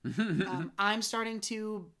right. I'm starting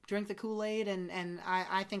to drink the Kool-Aid, and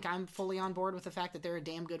I think I'm fully on board with the fact that they're a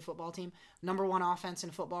damn good football team. Number one offense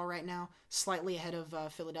in football right now, slightly ahead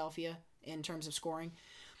of Philadelphia in terms of scoring.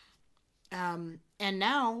 And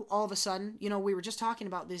now, all of a sudden, we were just talking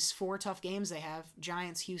about these 4 tough games they have.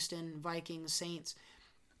 Giants, Houston, Vikings, Saints.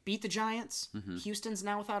 Beat the Giants. Houston's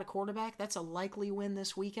now without a quarterback. That's a likely win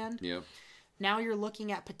this weekend. Yep. Now you're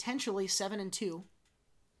looking at potentially 7-2.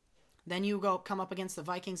 Then you come up against the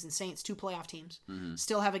Vikings and Saints, 2 playoff teams.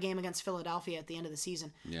 Still have a game against Philadelphia at the end of the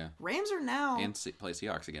season. Yeah. Rams are now... And play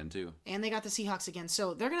Seahawks again, too. And they got the Seahawks again.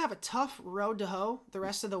 So they're going to have a tough road to hoe the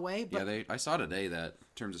rest of the way. But I saw today that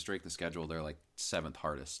in terms of strength of schedule, they're like 7th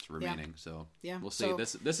hardest remaining. So we'll see. So,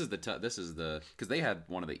 this is because they had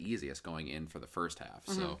one of the easiest going in for the first half.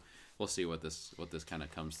 So we'll see what this kind of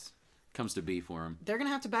comes to be for them. They're going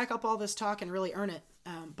to have to back up all this talk and really earn it.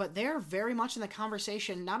 But they're very much in the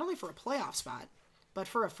conversation, not only for a playoff spot, but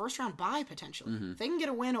for a first-round bye, potentially. If they can get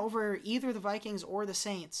a win over either the Vikings or the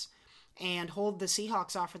Saints and hold the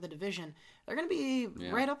Seahawks off for the division, they're going to be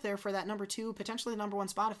right up there for that number 2, potentially the number 1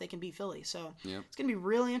 spot if they can beat Philly. So it's going to be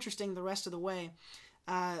really interesting the rest of the way.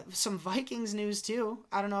 Some Vikings news, too.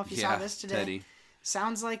 I don't know if you saw this today. Teddy.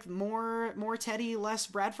 Sounds like more Teddy, less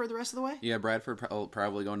Bradford the rest of the way? Yeah, Bradford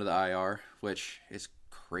probably going to the IR, which is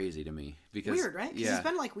crazy to me. Because weird, right? Because he's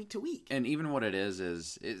been like week to week. And even what it is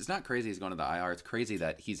it's not crazy he's going to the IR. It's crazy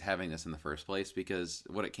that he's having this in the first place, because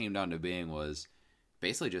what it came down to being was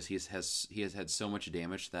basically just he has had so much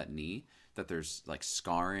damage to that knee that there's like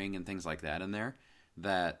scarring and things like that in there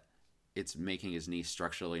that it's making his knee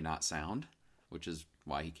structurally not sound, which is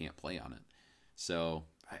why he can't play on it. So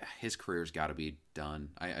his career's got to be done.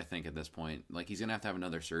 I think at this point, like, he's gonna have to have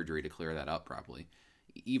another surgery to clear that up properly.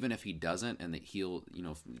 Even if he doesn't, and that heal,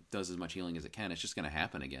 does as much healing as it can, it's just gonna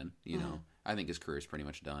happen again. I think his career's pretty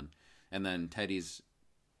much done. And then Teddy's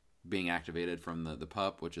being activated from the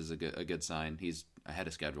PUP, which is a good sign. He's ahead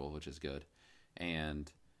of schedule, which is good,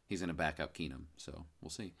 and he's gonna back up Keenum. So we'll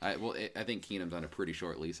see. I think Keenum's on a pretty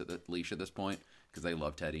short leash at this point because they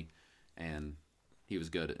love Teddy, and he was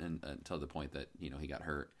good until the point that he got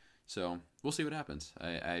hurt. So we'll see what happens.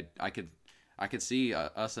 I could see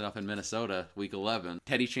us up in Minnesota week 11.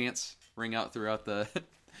 Teddy chants ring out throughout the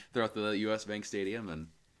U.S. Bank Stadium, and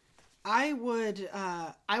I would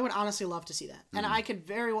honestly love to see that. And I could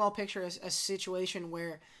very well picture a situation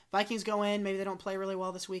where Vikings go in, maybe they don't play really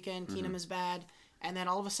well this weekend, Keenum is bad, and then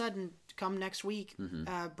all of a sudden, come next week,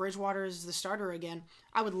 Bridgewater is the starter again.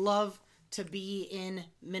 I would love to be in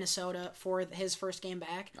Minnesota for his first game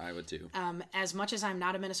back. I would too. As much as I'm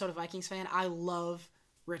not a Minnesota Vikings fan, I love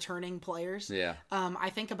returning players. Yeah. I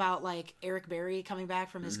think about like Eric Berry coming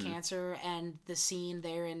back from his cancer and the scene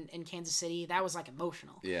there in Kansas City. That was like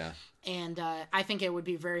emotional. Yeah. And I think it would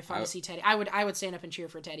be very fun to see Teddy. I would stand up and cheer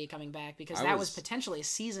for Teddy coming back because that was potentially a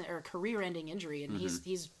season or a career-ending injury, and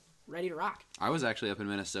he's ready to rock. I was actually up in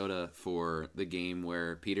Minnesota for the game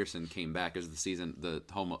where Peterson came back as the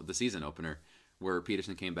season opener, where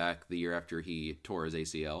Peterson came back the year after he tore his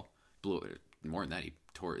ACL. More than that,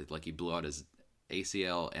 he blew out his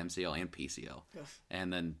ACL, MCL, and PCL. Yes.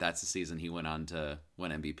 And then that's the season he went on to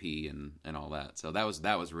win MVP and all that. So that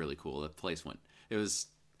was really cool. The place it was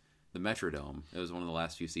the Metrodome. It was one of the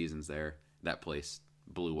last few seasons there. That place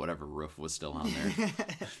blew whatever roof was still on there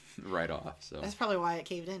right off. So that's probably why it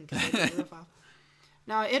caved in, because they blew the roof off.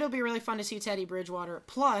 Now, it'll be really fun to see Teddy Bridgewater.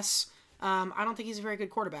 Plus, I don't think he's a very good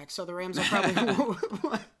quarterback, so the Rams will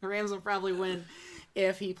probably win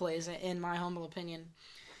if he plays, in my humble opinion.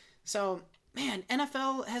 So, man,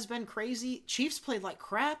 NFL has been crazy. Chiefs played like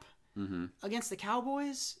crap against the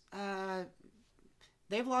Cowboys.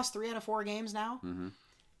 They've lost 3 out of 4 games now. Mm-hmm.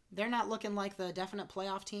 They're not looking like the definite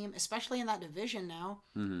playoff team, especially in that division now.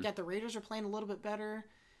 Mm-hmm. You got the Raiders are playing a little bit better.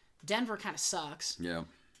 Denver kind of sucks. Yeah.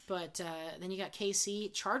 But then you got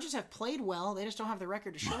KC. Chargers have played well. They just don't have the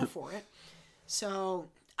record to show for it. So,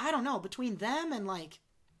 I don't know. Between them and, like,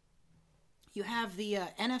 you have the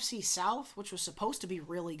NFC South, which was supposed to be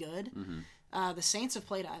really good. Mm-hmm. The Saints have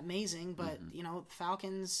played amazing, but, you know,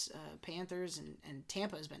 Falcons, Panthers, and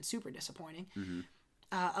Tampa has been super disappointing. Mm-hmm.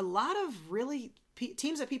 A lot of really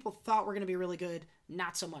teams that people thought were going to be really good,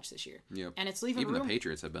 not so much this year. Yep. And it's leaving even room. The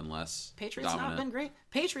Patriots have been less Patriots dominant. Not been great.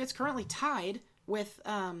 Patriots currently tied with,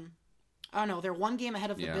 they're 1 game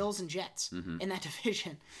ahead of the Bills and Jets in that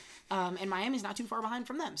division. And Miami's not too far behind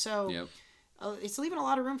from them. So it's leaving a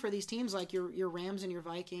lot of room for these teams like your Rams and your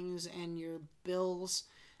Vikings and your Bills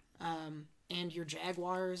and your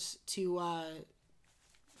Jaguars to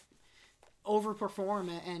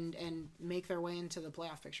overperform and make their way into the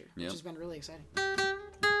playoff picture, which has been really exciting.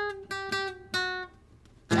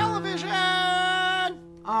 Television!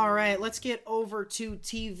 All right, let's get over to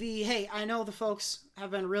TV. Hey, I know the folks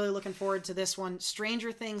have been really looking forward to this one.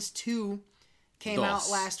 Stranger Things 2 came out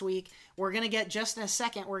last week. We're going to get, just in a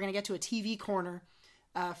second, we're going to get to a TV corner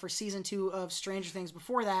for season 2 of Stranger Things.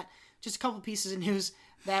 Before that, just a couple pieces of news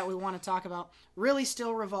that we want to talk about. Really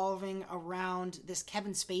still revolving around this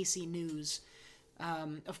Kevin Spacey news.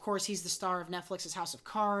 Of course, he's the star of Netflix's House of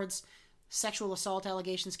Cards. Sexual assault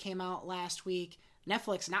allegations came out last week.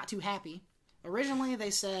 Netflix not too happy. Originally,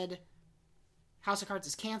 they said House of Cards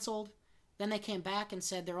is canceled. Then they came back and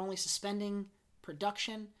said they're only suspending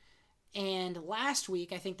production. And last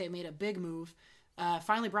week, I think they made a big move.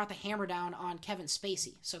 Finally brought the hammer down on Kevin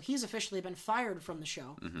Spacey. So he's officially been fired from the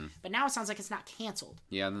show. Mm-hmm. But now it sounds like it's not canceled.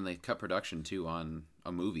 Yeah, and then they cut production, too, on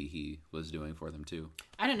a movie he was doing for them, too.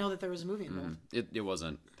 I didn't know that there was a movie involved. Mm-hmm. It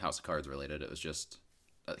wasn't House of Cards related. It was just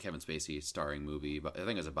a Kevin Spacey starring movie. But I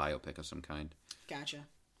think it was a biopic of some kind. Gotcha.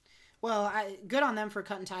 Well, good on them for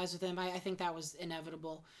cutting ties with him. I think that was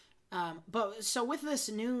inevitable. But so with this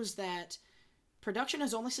news that production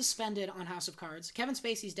is only suspended on House of Cards, Kevin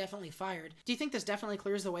Spacey's definitely fired. Do you think this definitely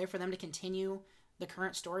clears the way for them to continue the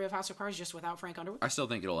current story of House of Cards just without Frank Underwood? I still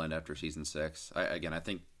think it'll end after season 6. I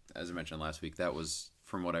think, as I mentioned last week, that was,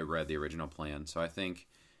 from what I read, the original plan. So I think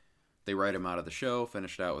they write him out of the show,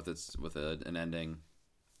 finish it out with an ending,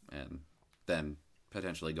 and then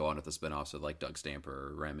potentially go on with the spinoffs of like Doug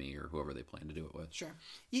Stamper or Remy or whoever they plan to do it with. Sure.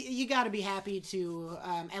 You got to be happy to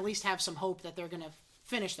at least have some hope that they're going to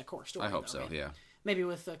finish the core story. I hope so, right? Yeah. Maybe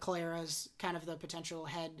with Claire as kind of the potential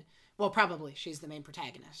head. Well, probably. She's the main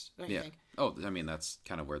protagonist, don't you think? Oh, I mean, that's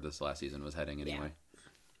kind of where this last season was heading anyway. Yeah.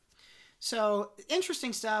 So,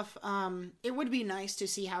 interesting stuff. It would be nice to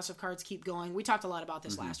see House of Cards keep going. We talked a lot about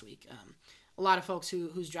this last week. A lot of folks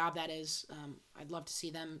whose job that is, I'd love to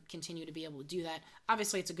see them continue to be able to do that.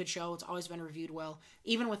 Obviously, it's a good show. It's always been reviewed well.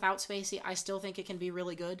 Even without Spacey, I still think it can be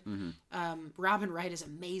really good. Mm-hmm. Robin Wright is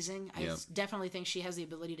amazing. I definitely think she has the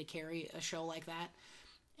ability to carry a show like that.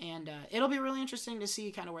 And it'll be really interesting to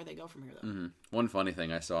see kind of where they go from here, though. Mm-hmm. One funny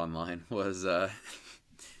thing I saw online was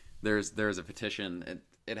there's a petition.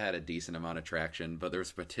 It had a decent amount of traction, but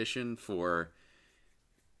there's a petition for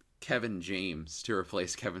Kevin James to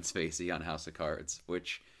replace Kevin Spacey on House of Cards,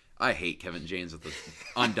 which I hate Kevin James with an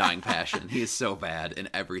undying passion. He is so bad in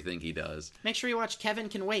everything he does. Make sure you watch Kevin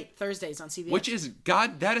Can Wait Thursdays on CBS. Which is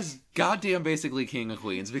that is goddamn basically King of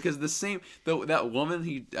Queens, because that woman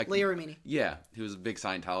Leah Remini. Yeah, who was a big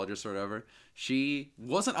Scientologist or whatever. She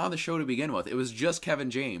wasn't on the show to begin with. It was just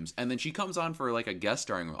Kevin James, and then she comes on for like a guest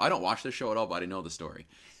starring role. I don't watch the show at all, but I know the story.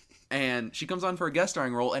 And she comes on for a guest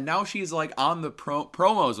starring role, and now she's like on the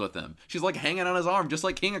promos with him. She's like hanging on his arm, just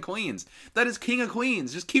like King of Queens. That is King of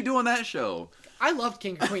Queens. Just keep doing that show. I loved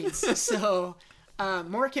King of Queens, so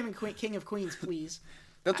more King of Queens, please.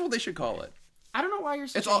 That's what they should call it. I don't know why you're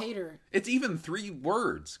such a hater. It's even 3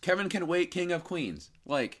 words. Kevin can wait, King of Queens.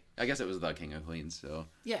 Like, I guess it was the King of Queens, so.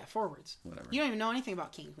 Yeah, 4 words. Whatever. You don't even know anything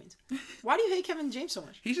about King of Queens. Why do you hate Kevin James so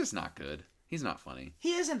much? He's just not good. He's not funny.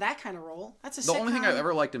 He isn't that kind of role. That's a The sitcom. only thing I've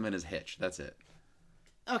ever liked him in is Hitch. That's it.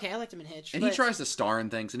 Okay, I liked him in Hitch. And he tries to star in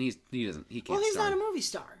things, and he can't. Well, he's star. not a movie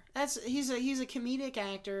star. He's a comedic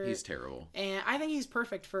actor. He's terrible. And I think he's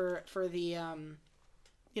perfect for the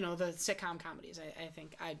the sitcom comedies.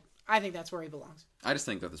 I think that's where he belongs. I just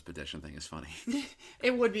think that this petition thing is funny.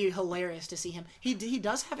 It would be hilarious to see him. He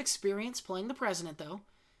does have experience playing the president, though.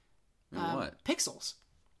 What? Pixels.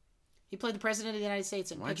 He played the president of the United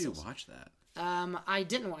States in Pixels. Why'd you watch that? I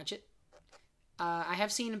didn't watch it. I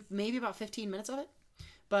have seen maybe about 15 minutes of it,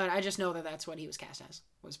 but I just know that that's what he was cast as,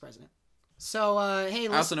 was president. So, hey,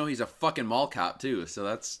 I also know he's a fucking mall cop, too, so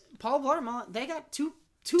that's... Paul Blart, they got two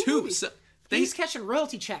movies. So, he's catching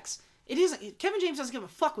royalty checks. It isn't... Kevin James doesn't give a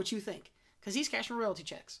fuck what you think, because he's cashing royalty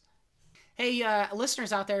checks. Hey,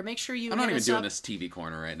 listeners out there, make sure you I'm not even doing this TV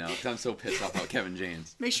corner right now, because I'm so pissed off about Kevin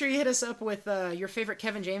James. Make sure you hit us up with your favorite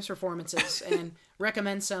Kevin James performances, and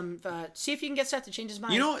recommend some... see if you can get Seth to change his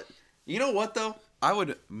mind. You know what, though? I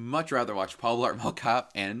would much rather watch Paul Blart Mall Cop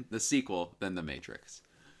and the sequel than The Matrix.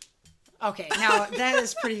 Okay, now that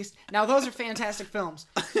is pretty... Now, those are fantastic films,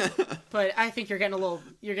 but I think you're getting a little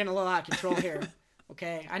out of control here.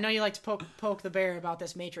 Okay, I know you like to poke the bear about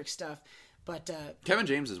this Matrix stuff, but Kevin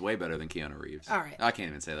James is way better than Keanu Reeves. All right, I can't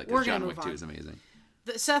even say that because John Wick 2 is amazing.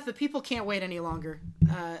 Seth, the people can't wait any longer.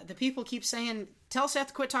 The people keep saying, tell Seth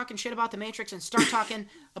to quit talking shit about The Matrix and start talking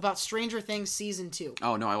about Stranger Things Season 2.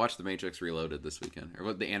 Oh, no, I watched The Matrix Reloaded this weekend.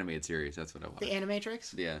 Or the animated series, that's what I watched. The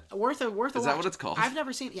Animatrix? Yeah. Worth a watch. Is that what it's called? I've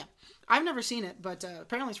never seen it. Yeah. I've never seen it, but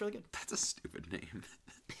apparently it's really good. That's a stupid name.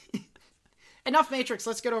 Enough Matrix.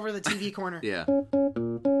 Let's get over to the TV corner. Yeah.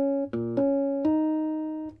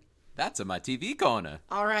 That's in my TV corner.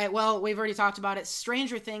 All right, well, we've already talked about it.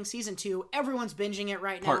 Stranger Things Season 2. Everyone's binging it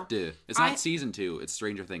right now. Part 2. It's not Season 2. It's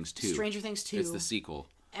Stranger Things 2. Stranger Things 2. It's the sequel.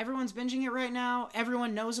 Everyone's binging it right now.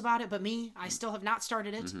 Everyone knows about it but me. I still have not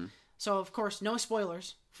started it. Mm-hmm. So, of course, no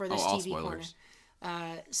spoilers for this all TV spoilers.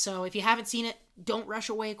 corner. So, if you haven't seen it, don't rush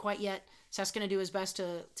away quite yet. Seth's going to do his best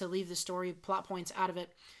to leave the story plot points out of it.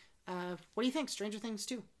 What do you think, Stranger Things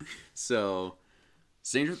 2? So,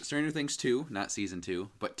 Stranger Things 2, not Season 2,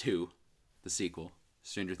 but 2. The sequel.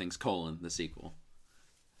 Stranger Things : the sequel.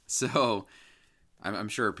 So, I'm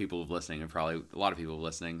sure people listening, and probably a lot of people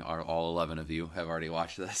listening, are all 11 of you have already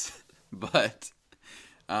watched this. But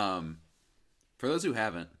for those who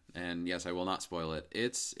haven't, and yes, I will not spoil it.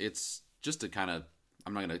 It's just to kind of,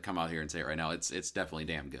 I'm not going to come out here and say it right now. It's definitely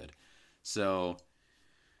damn good. So,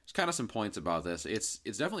 there's kind of some points about this. It's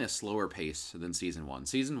definitely a slower pace than Season 1.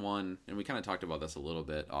 Season 1, and we kind of talked about this a little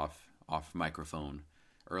bit off microphone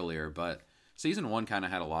earlier, but Season 1 kind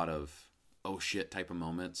of had a lot of oh shit type of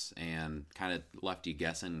moments and kind of left you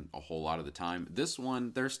guessing a whole lot of the time. This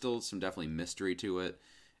one, there's still some definitely mystery to it,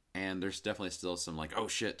 and there's definitely still some like oh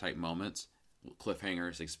shit type moments.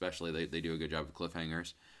 Cliffhangers especially, they do a good job of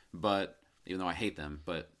cliffhangers, but even though I hate them,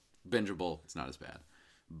 but bingeable, it's not as bad.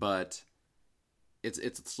 But it's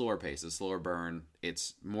a slower pace, a slower burn.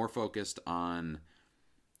 It's more focused on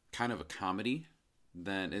kind of a comedy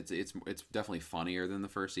than it's definitely funnier than the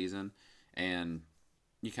first season. And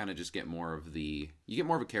you kind of just get more of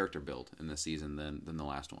a character build in this season than the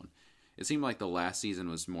last one. It seemed like the last season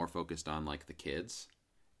was more focused on like the kids,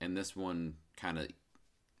 and this one kind of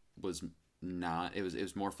was not. It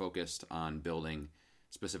was more focused on building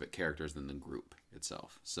specific characters than the group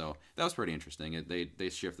itself. So that was pretty interesting. They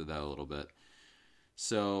shifted that a little bit.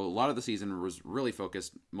 So a lot of the season was really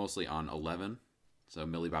focused mostly on 11. So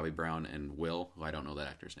Millie Bobby Brown and Will, who I don't know that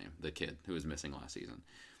actor's name, the kid who was missing last season.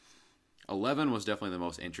 11 was definitely the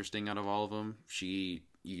most interesting out of all of them.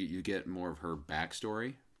 You get more of her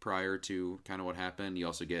backstory prior to kind of what happened. You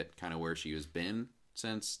also get kind of where she has been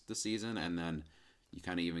since the season, and then you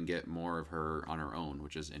kind of even get more of her on her own,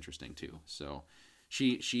 which is interesting too. So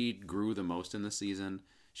she grew the most in this season.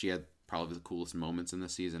 She had probably the coolest moments in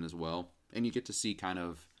this season as well, and you get to see kind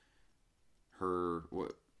of her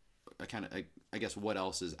I guess what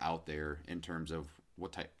else is out there in terms of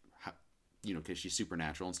what type, because she's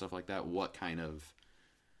supernatural and stuff like that. What kind of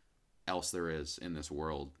else there is in this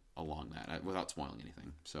world along that, without spoiling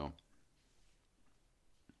anything. So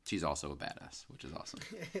she's also a badass, which is awesome.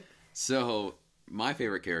 So my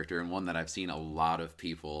favorite character, and one that I've seen a lot of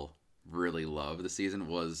people really love this season,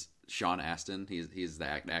 was Sean Astin. He's the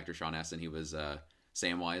actor Sean Astin. He was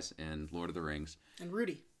Samwise in Lord of the Rings. And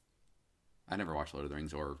Rudy. I never watched Lord of the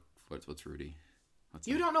Rings, or what's Rudy?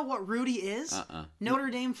 You don't know what Rudy is? Notre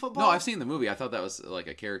Dame football? No, I've seen the movie. I thought that was like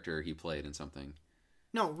a character he played in something.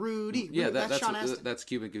 No, Rudy. Yeah, that's Sean Astin. That's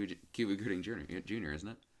Cuba Gooding Jr., isn't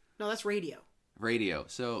it? No, that's Radio. Radio.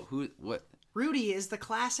 So what? Rudy is the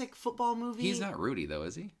classic football movie. He's not Rudy though,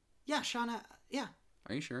 is he? Yeah, yeah.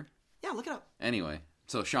 Are you sure? Yeah, look it up. Anyway,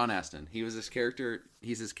 so Sean Astin, he's this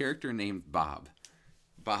character named Bob.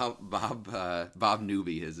 Bob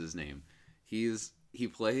Newby is his name. He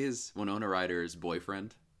plays Winona Ryder's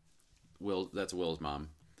boyfriend. That's Will's mom.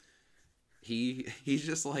 He's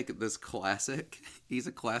just like this classic. He's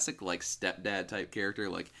a classic like stepdad type character.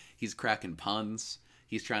 Like he's cracking puns.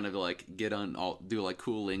 He's trying to like do like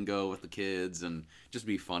cool lingo with the kids and just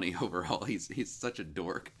be funny overall. He's such a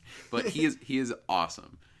dork, but he is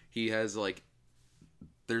awesome. He has like,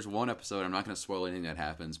 there's one episode, I'm not going to spoil anything that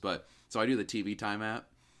happens, but so I do the TV Time app,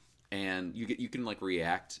 and you can like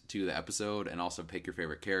react to the episode and also pick your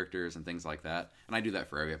favorite characters and things like that. And I do that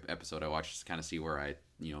for every episode I watch just to kind of see where I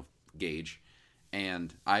gauge.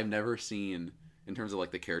 And I've never seen, in terms of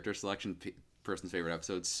like the character selection, person's favorite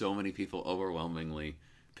episode, so many people overwhelmingly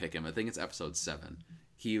pick him. I think it's episode 7.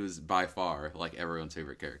 He was by far like everyone's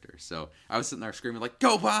favorite character. So I was sitting there screaming like,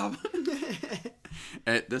 "Go Bob!"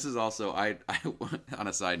 And this is also I on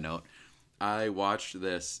a side note, I watched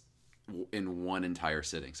this in one entire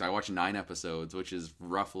sitting. So I watched 9 episodes, which is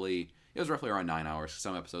roughly around 9 hours.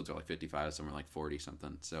 Some episodes are like 55, some are like 40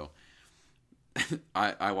 something. So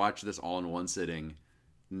I watched this all in one sitting.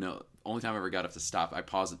 No, only time I ever got up to stop, I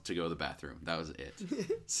paused it to go to the bathroom. That was it.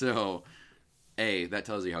 So, A, that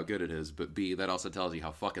tells you how good it is, but B, that also tells you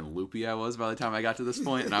how fucking loopy I was by the time I got to this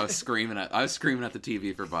point, and I was screaming at the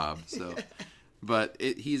TV for Bob. So, but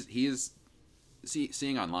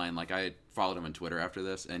seeing online, like I followed him on Twitter after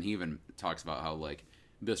this, and he even talks about how like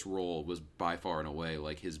this role was by far and away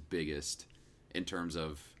like his biggest in terms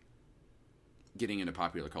of getting into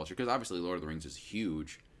popular culture, because obviously Lord of the Rings is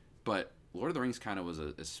huge, but Lord of the Rings kind of was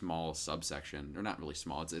a small subsection, or not really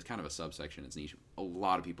small, it's kind of a subsection, it's niche. A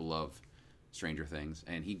lot of people love Stranger Things,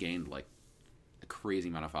 and he gained like a crazy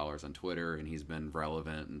amount of followers on Twitter, and he's been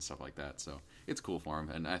relevant and stuff like that, so it's cool for him,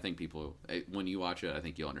 and I think people, when you watch it, I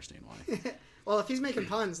think you'll understand why. Well, if he's making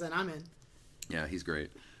puns, then I'm in. Yeah, he's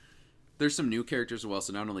great. There's some new characters as well,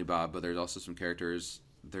 so not only Bob, but there's also some characters.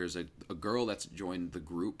 There's a girl that's joined the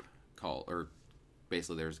group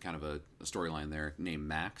basically there's kind of a storyline there named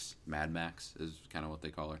Max. Mad Max is kind of what they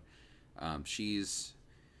call her. She's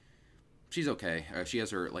okay. She has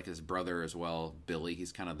her like his brother as well, Billy.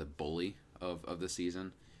 He's kind of the bully of the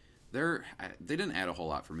season. They didn't add a whole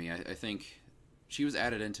lot for me. I think she was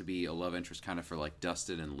added in to be a love interest kind of for like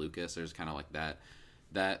Dustin and Lucas. There's kind of like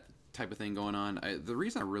that type of thing going on. The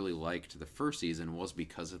reason I really liked the first season was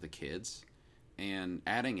because of the kids. And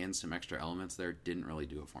adding in some extra elements there didn't really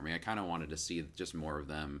do it for me. I kind of wanted to see just more of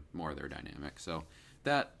them, more of their dynamic. So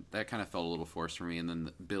that kind of felt a little forced for me. And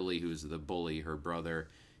then Billy, who's the bully, her brother,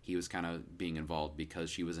 he was kind of being involved because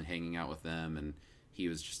she wasn't hanging out with them, and he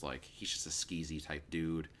was just like, he's just a skeezy type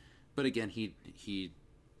dude. But again, he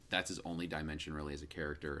that's his only dimension really as a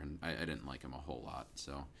character, and I didn't like him a whole lot.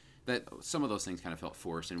 So that some of those things kind of felt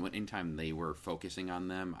forced, and anytime they were focusing on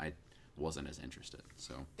them, I wasn't as interested.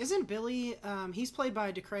 So isn't Billy? He's played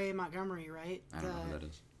by Decray Montgomery, right? I don't know who that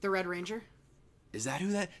is. The Red Ranger. Is that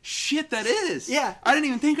who that? Shit, that is. Yeah. I didn't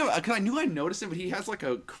even think of it because I knew I noticed him, but he has like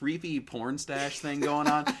a creepy porn stash thing going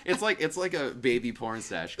on. It's like a baby porn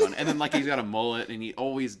stash going, and then like he's got a mullet, and he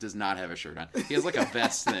always does not have a shirt on. He has like a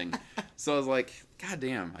vest thing. So I was like, God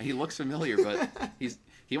damn, he looks familiar, but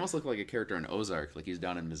he almost looked like a character in Ozark, like he's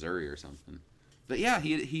down in Missouri or something. But yeah,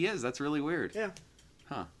 he is. That's really weird. Yeah.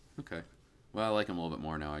 Huh. Okay. Well, I like him a little bit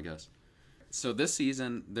more now, I guess. So this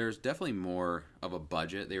season, there's definitely more of a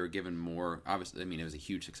budget. They were given more, obviously, I mean, it was a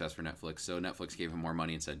huge success for Netflix, so Netflix gave him more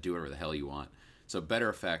money and said, do whatever the hell you want. So better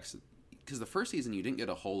effects, because the first season, you didn't get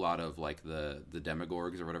a whole lot of, like, the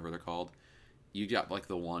Demogorgs or whatever they're called. You got, like,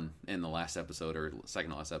 the one in the last episode or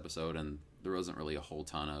second to last episode, and there wasn't really a whole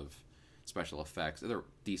ton of special effects. There were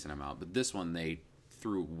a decent amount, but this one, they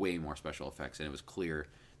threw way more special effects, and it was clear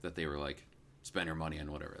that they were, like, spend your money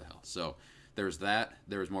on whatever the hell. So there's that.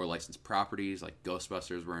 There was more licensed properties, like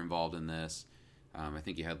Ghostbusters were involved in this. I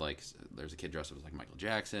think you had like, there's a kid dressed up as like Michael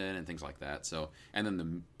Jackson and things like that. So, and then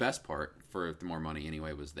the best part for the more money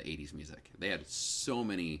anyway was the 80s music. They had so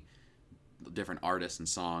many different artists and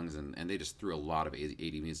songs, and they just threw a lot of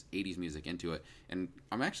 80s music into it. And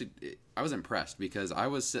I was impressed because I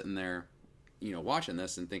was sitting there, watching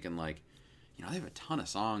this and thinking like, they have a ton of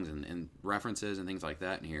songs and references and things like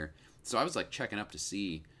that in here. So I was like checking up to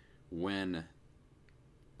see when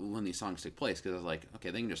when these songs took place, because I was like, okay,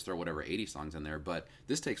 they can just throw whatever 80 songs in there, but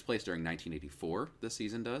this takes place during 1984, this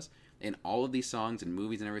season does, and all of these songs and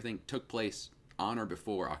movies and everything took place on or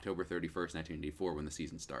before October 31st, 1984, when the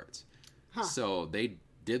season starts. Huh. So they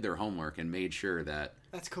did their homework and made sure that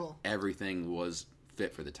that's cool. Everything was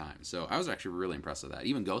fit for the time. So I was actually really impressed with that.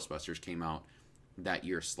 Even Ghostbusters came out that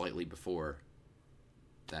year slightly before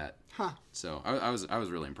that. Huh. So I was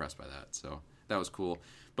really impressed by that. So that was cool.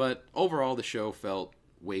 But overall, the show felt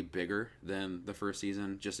way bigger than the first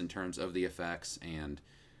season, just in terms of the effects and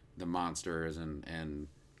the monsters and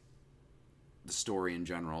the story in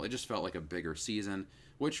general. It just felt like a bigger season,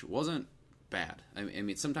 which wasn't bad. I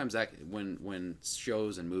mean, sometimes that when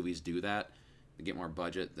shows and movies do that, they get more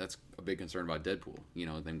budget. That's a big concern about Deadpool. You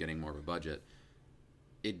know, them getting more of a budget.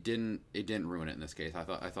 It didn't ruin it in this case. I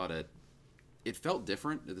thought it felt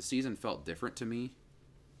different. The season felt different to me,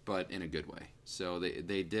 but in a good way. So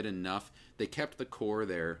they did enough. They kept the core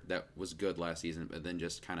there that was good last season, but then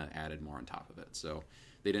just kind of added more on top of it. So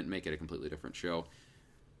they didn't make it a completely different show.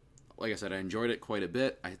 Like I said, I enjoyed it quite a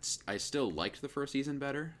bit. I still liked the first season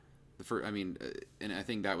better. And I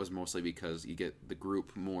think that was mostly because you get the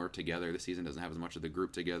group more together. This season doesn't have as much of the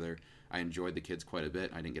group together. I enjoyed the kids quite a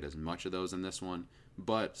bit. I didn't get as much of those in this one,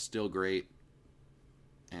 but still great.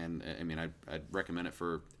 And I mean, I'd recommend it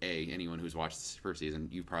for anyone who's watched this first season.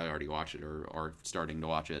 You probably already watched it or are starting to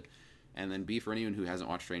watch it. And then B, for anyone who hasn't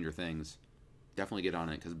watched Stranger Things, definitely get on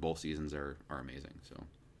it because both seasons are amazing. So,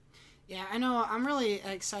 yeah, I know. I'm really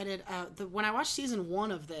excited. When I watched season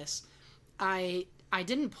 1 of this, I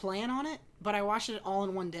didn't plan on it, but I watched it all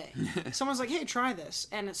in one day. Someone was like, hey, try this.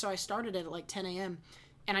 And so I started it at like 10 a.m.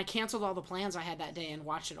 and I canceled all the plans I had that day and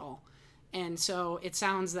watched it all. And so it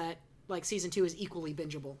sounds that like season 2 is equally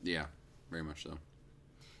bingeable. Yeah, very much so.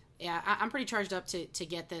 Yeah, I'm pretty charged up to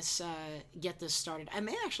get this started. I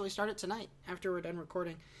may actually start it tonight after we're done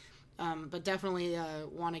recording, but definitely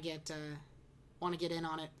want to get in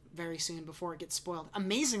on it very soon before it gets spoiled.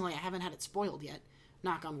 Amazingly, I haven't had it spoiled yet.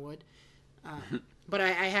 Knock on wood. But I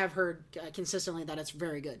have heard consistently that it's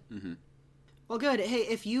very good. Mm-hmm. Well, good. Hey,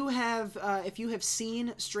 if you have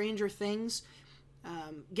seen Stranger Things,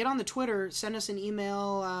 get on the Twitter, send us an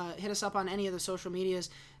email, hit us up on any of the social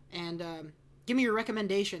medias, and give me your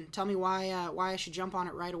recommendation. Tell me why I should jump on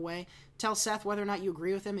it right away. Tell Seth whether or not you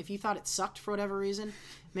agree with him. If you thought it sucked for whatever reason,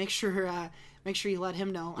 make sure you let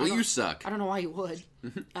him know. Well, you suck. I don't know why you would.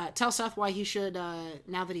 Tell Seth why he should,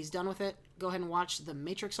 now that he's done with it, go ahead and watch The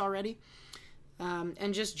Matrix already.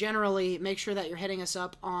 And just generally make sure that you're hitting us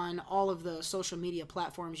up on all of the social media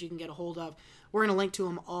platforms you can get a hold of. We're going to link to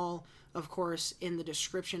them all, of course, in the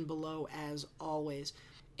description below, as always.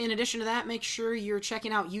 In addition to that, make sure you're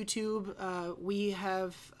checking out YouTube. We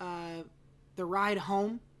have The Ride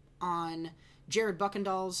Home on Jared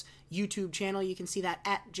Buckendall's YouTube channel. You can see that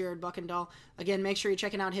at Jared Buckendall. Again, make sure you're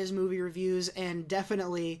checking out his movie reviews, and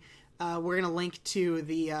definitely we're going to link to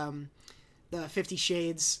the 50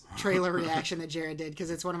 Shades trailer reaction that Jared did,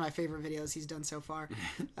 because it's one of my favorite videos he's done so far.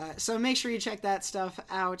 So make sure you check that stuff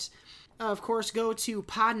out. Of course, go to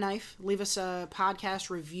Podknife. Leave us a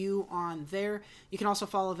podcast review on there. You can also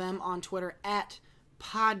follow them on Twitter at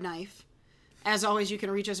Podknife. As always, you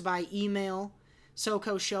can reach us by email,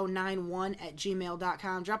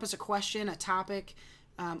 socoshow91@gmail.com. Drop us a question, a topic,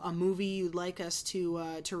 a movie you'd like us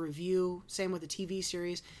to review. Same with the TV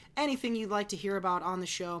series. Anything you'd like to hear about on the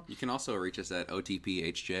show. You can also reach us at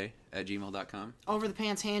otphj@gmail.com. Over the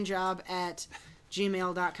pants handjob at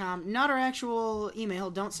gmail.com. Not our actual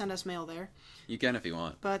email. Don't send us mail there. You can if you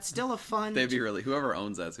want. But still a fun... Whoever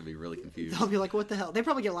owns that's going to be really confused. They'll be like, what the hell? They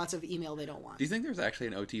probably get lots of email they don't want. Do you think there's actually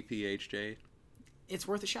an OTPHJ? It's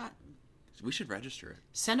worth a shot. We should register it.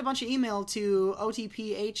 Send a bunch of email to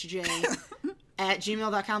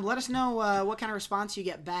otphj@gmail.com. Let us know what kind of response you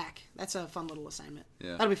get back. That's a fun little assignment.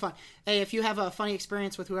 Yeah. That'll be fun. Hey, if you have a funny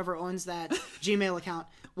experience with whoever owns that Gmail account,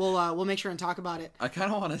 we'll make sure and talk about it. I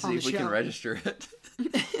kind of want to see if we can register it.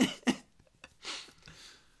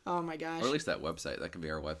 Oh my gosh. Or at least that website. That can be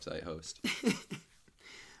our website host.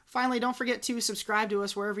 Finally, don't forget to subscribe to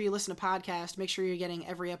us wherever you listen to podcasts. Make sure you're getting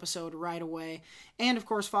every episode right away. And, of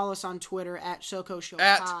course, follow us on Twitter at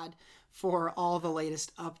SoCoShowPod for all the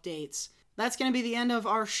latest updates. That's going to be the end of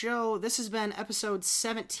our show. This has been episode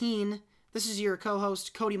 17. This is your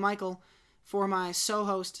co-host, Cody Michael. For my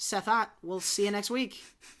so-host, Seth Ott. We'll see you next week.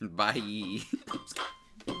 Bye.